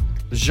Tubarão,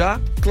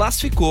 já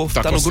classificou.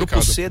 Tá no grupo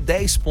C,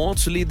 10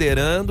 pontos,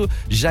 liderando,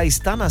 já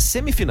está nas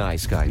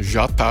semifinais, Caio.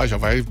 Já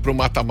vai pro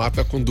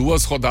mata-mata com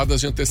 2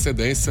 rodadas de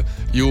antecedência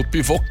e o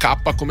pivô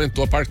Capa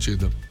comentou a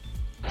partida.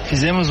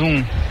 Fizemos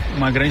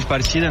uma grande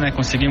partida, né?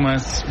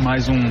 Conseguimos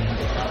mais um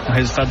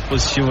resultado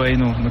positivo aí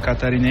no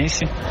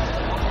Catarinense.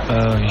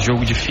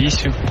 Jogo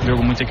difícil,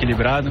 jogo muito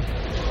equilibrado.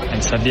 A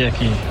gente sabia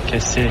que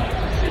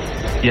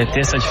ia ter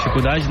essa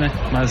dificuldade, né?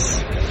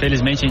 Mas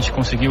felizmente a gente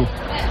conseguiu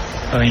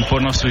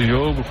impor nosso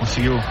jogo,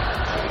 conseguiu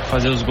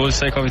fazer os gols e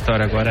sair com a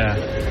vitória. Agora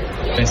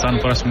pensar no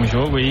próximo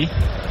jogo aí,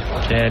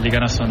 que é Liga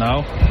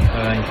Nacional.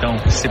 Então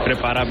se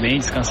preparar bem,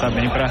 descansar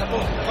bem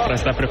para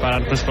estar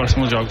preparado para os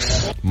próximos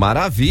jogos.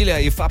 Maravilha,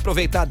 e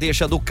aproveitar a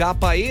deixa do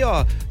Capa aí,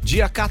 ó,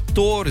 dia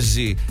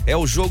 14 é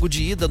o jogo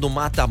de ida do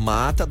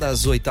mata-mata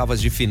das oitavas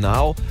de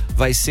final,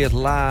 vai ser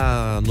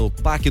lá no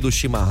Parque do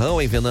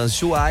Chimarrão, em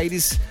Venâncio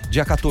Aires,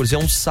 dia 14 é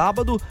um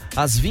sábado,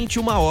 às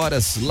 21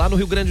 horas, lá no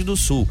Rio Grande do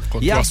Sul.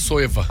 Contra a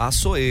Soeva. A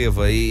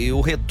Soeva, e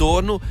o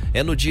retorno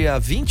é no dia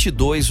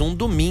 22, um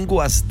domingo,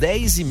 às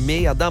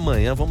 10h30 da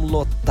manhã, vamos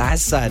lotar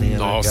essa arena.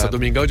 Nossa, cara.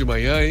 Domingão de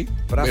manhã, hein?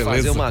 Pra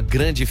fazer uma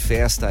grande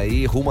festa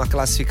aí, rumo à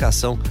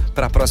classificação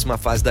para a próxima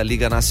fase da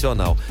Liga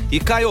Nacional. E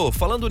Caio,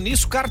 falando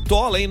nisso,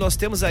 Cartola, hein? Nós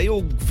temos aí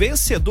o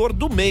vencedor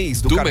do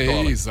mês do Cartola.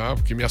 Do mês,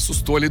 porque me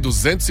assustou ali,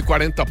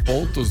 240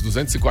 pontos,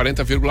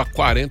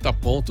 240,40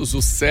 pontos,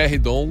 o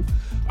Serridon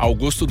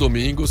Augusto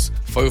Domingos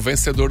foi o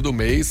vencedor do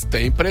mês.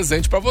 Tem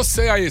presente pra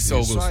você aí, seu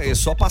Augusto. É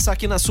só passar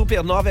aqui na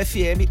Supernova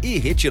FM e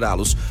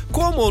retirá-los.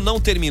 Como não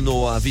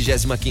terminou a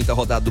 25ª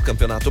rodada do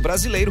Campeonato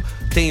Brasileiro,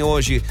 tem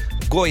hoje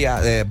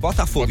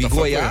Botafogo e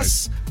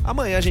Goiás.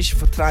 Amanhã a gente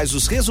traz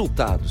os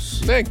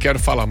resultados. Nem quero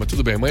falar, mas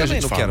tudo bem. Amanhã Também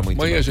a gente fala. Quero muito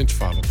amanhã a gente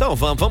fala. Então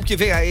vamos que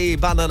vem aí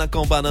Banana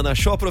com Banana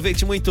Show.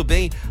 Aproveite muito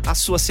bem a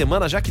sua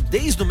semana, já que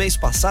desde o mês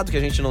passado que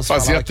a gente não se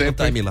falava aqui no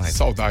Timeline.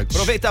 Saudade.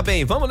 Aproveita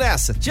bem, vamos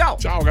nessa. Tchau.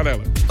 Tchau,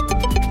 galera.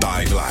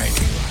 Timeline.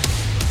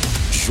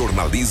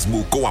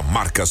 Jornalismo com a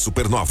marca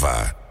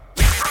Supernova.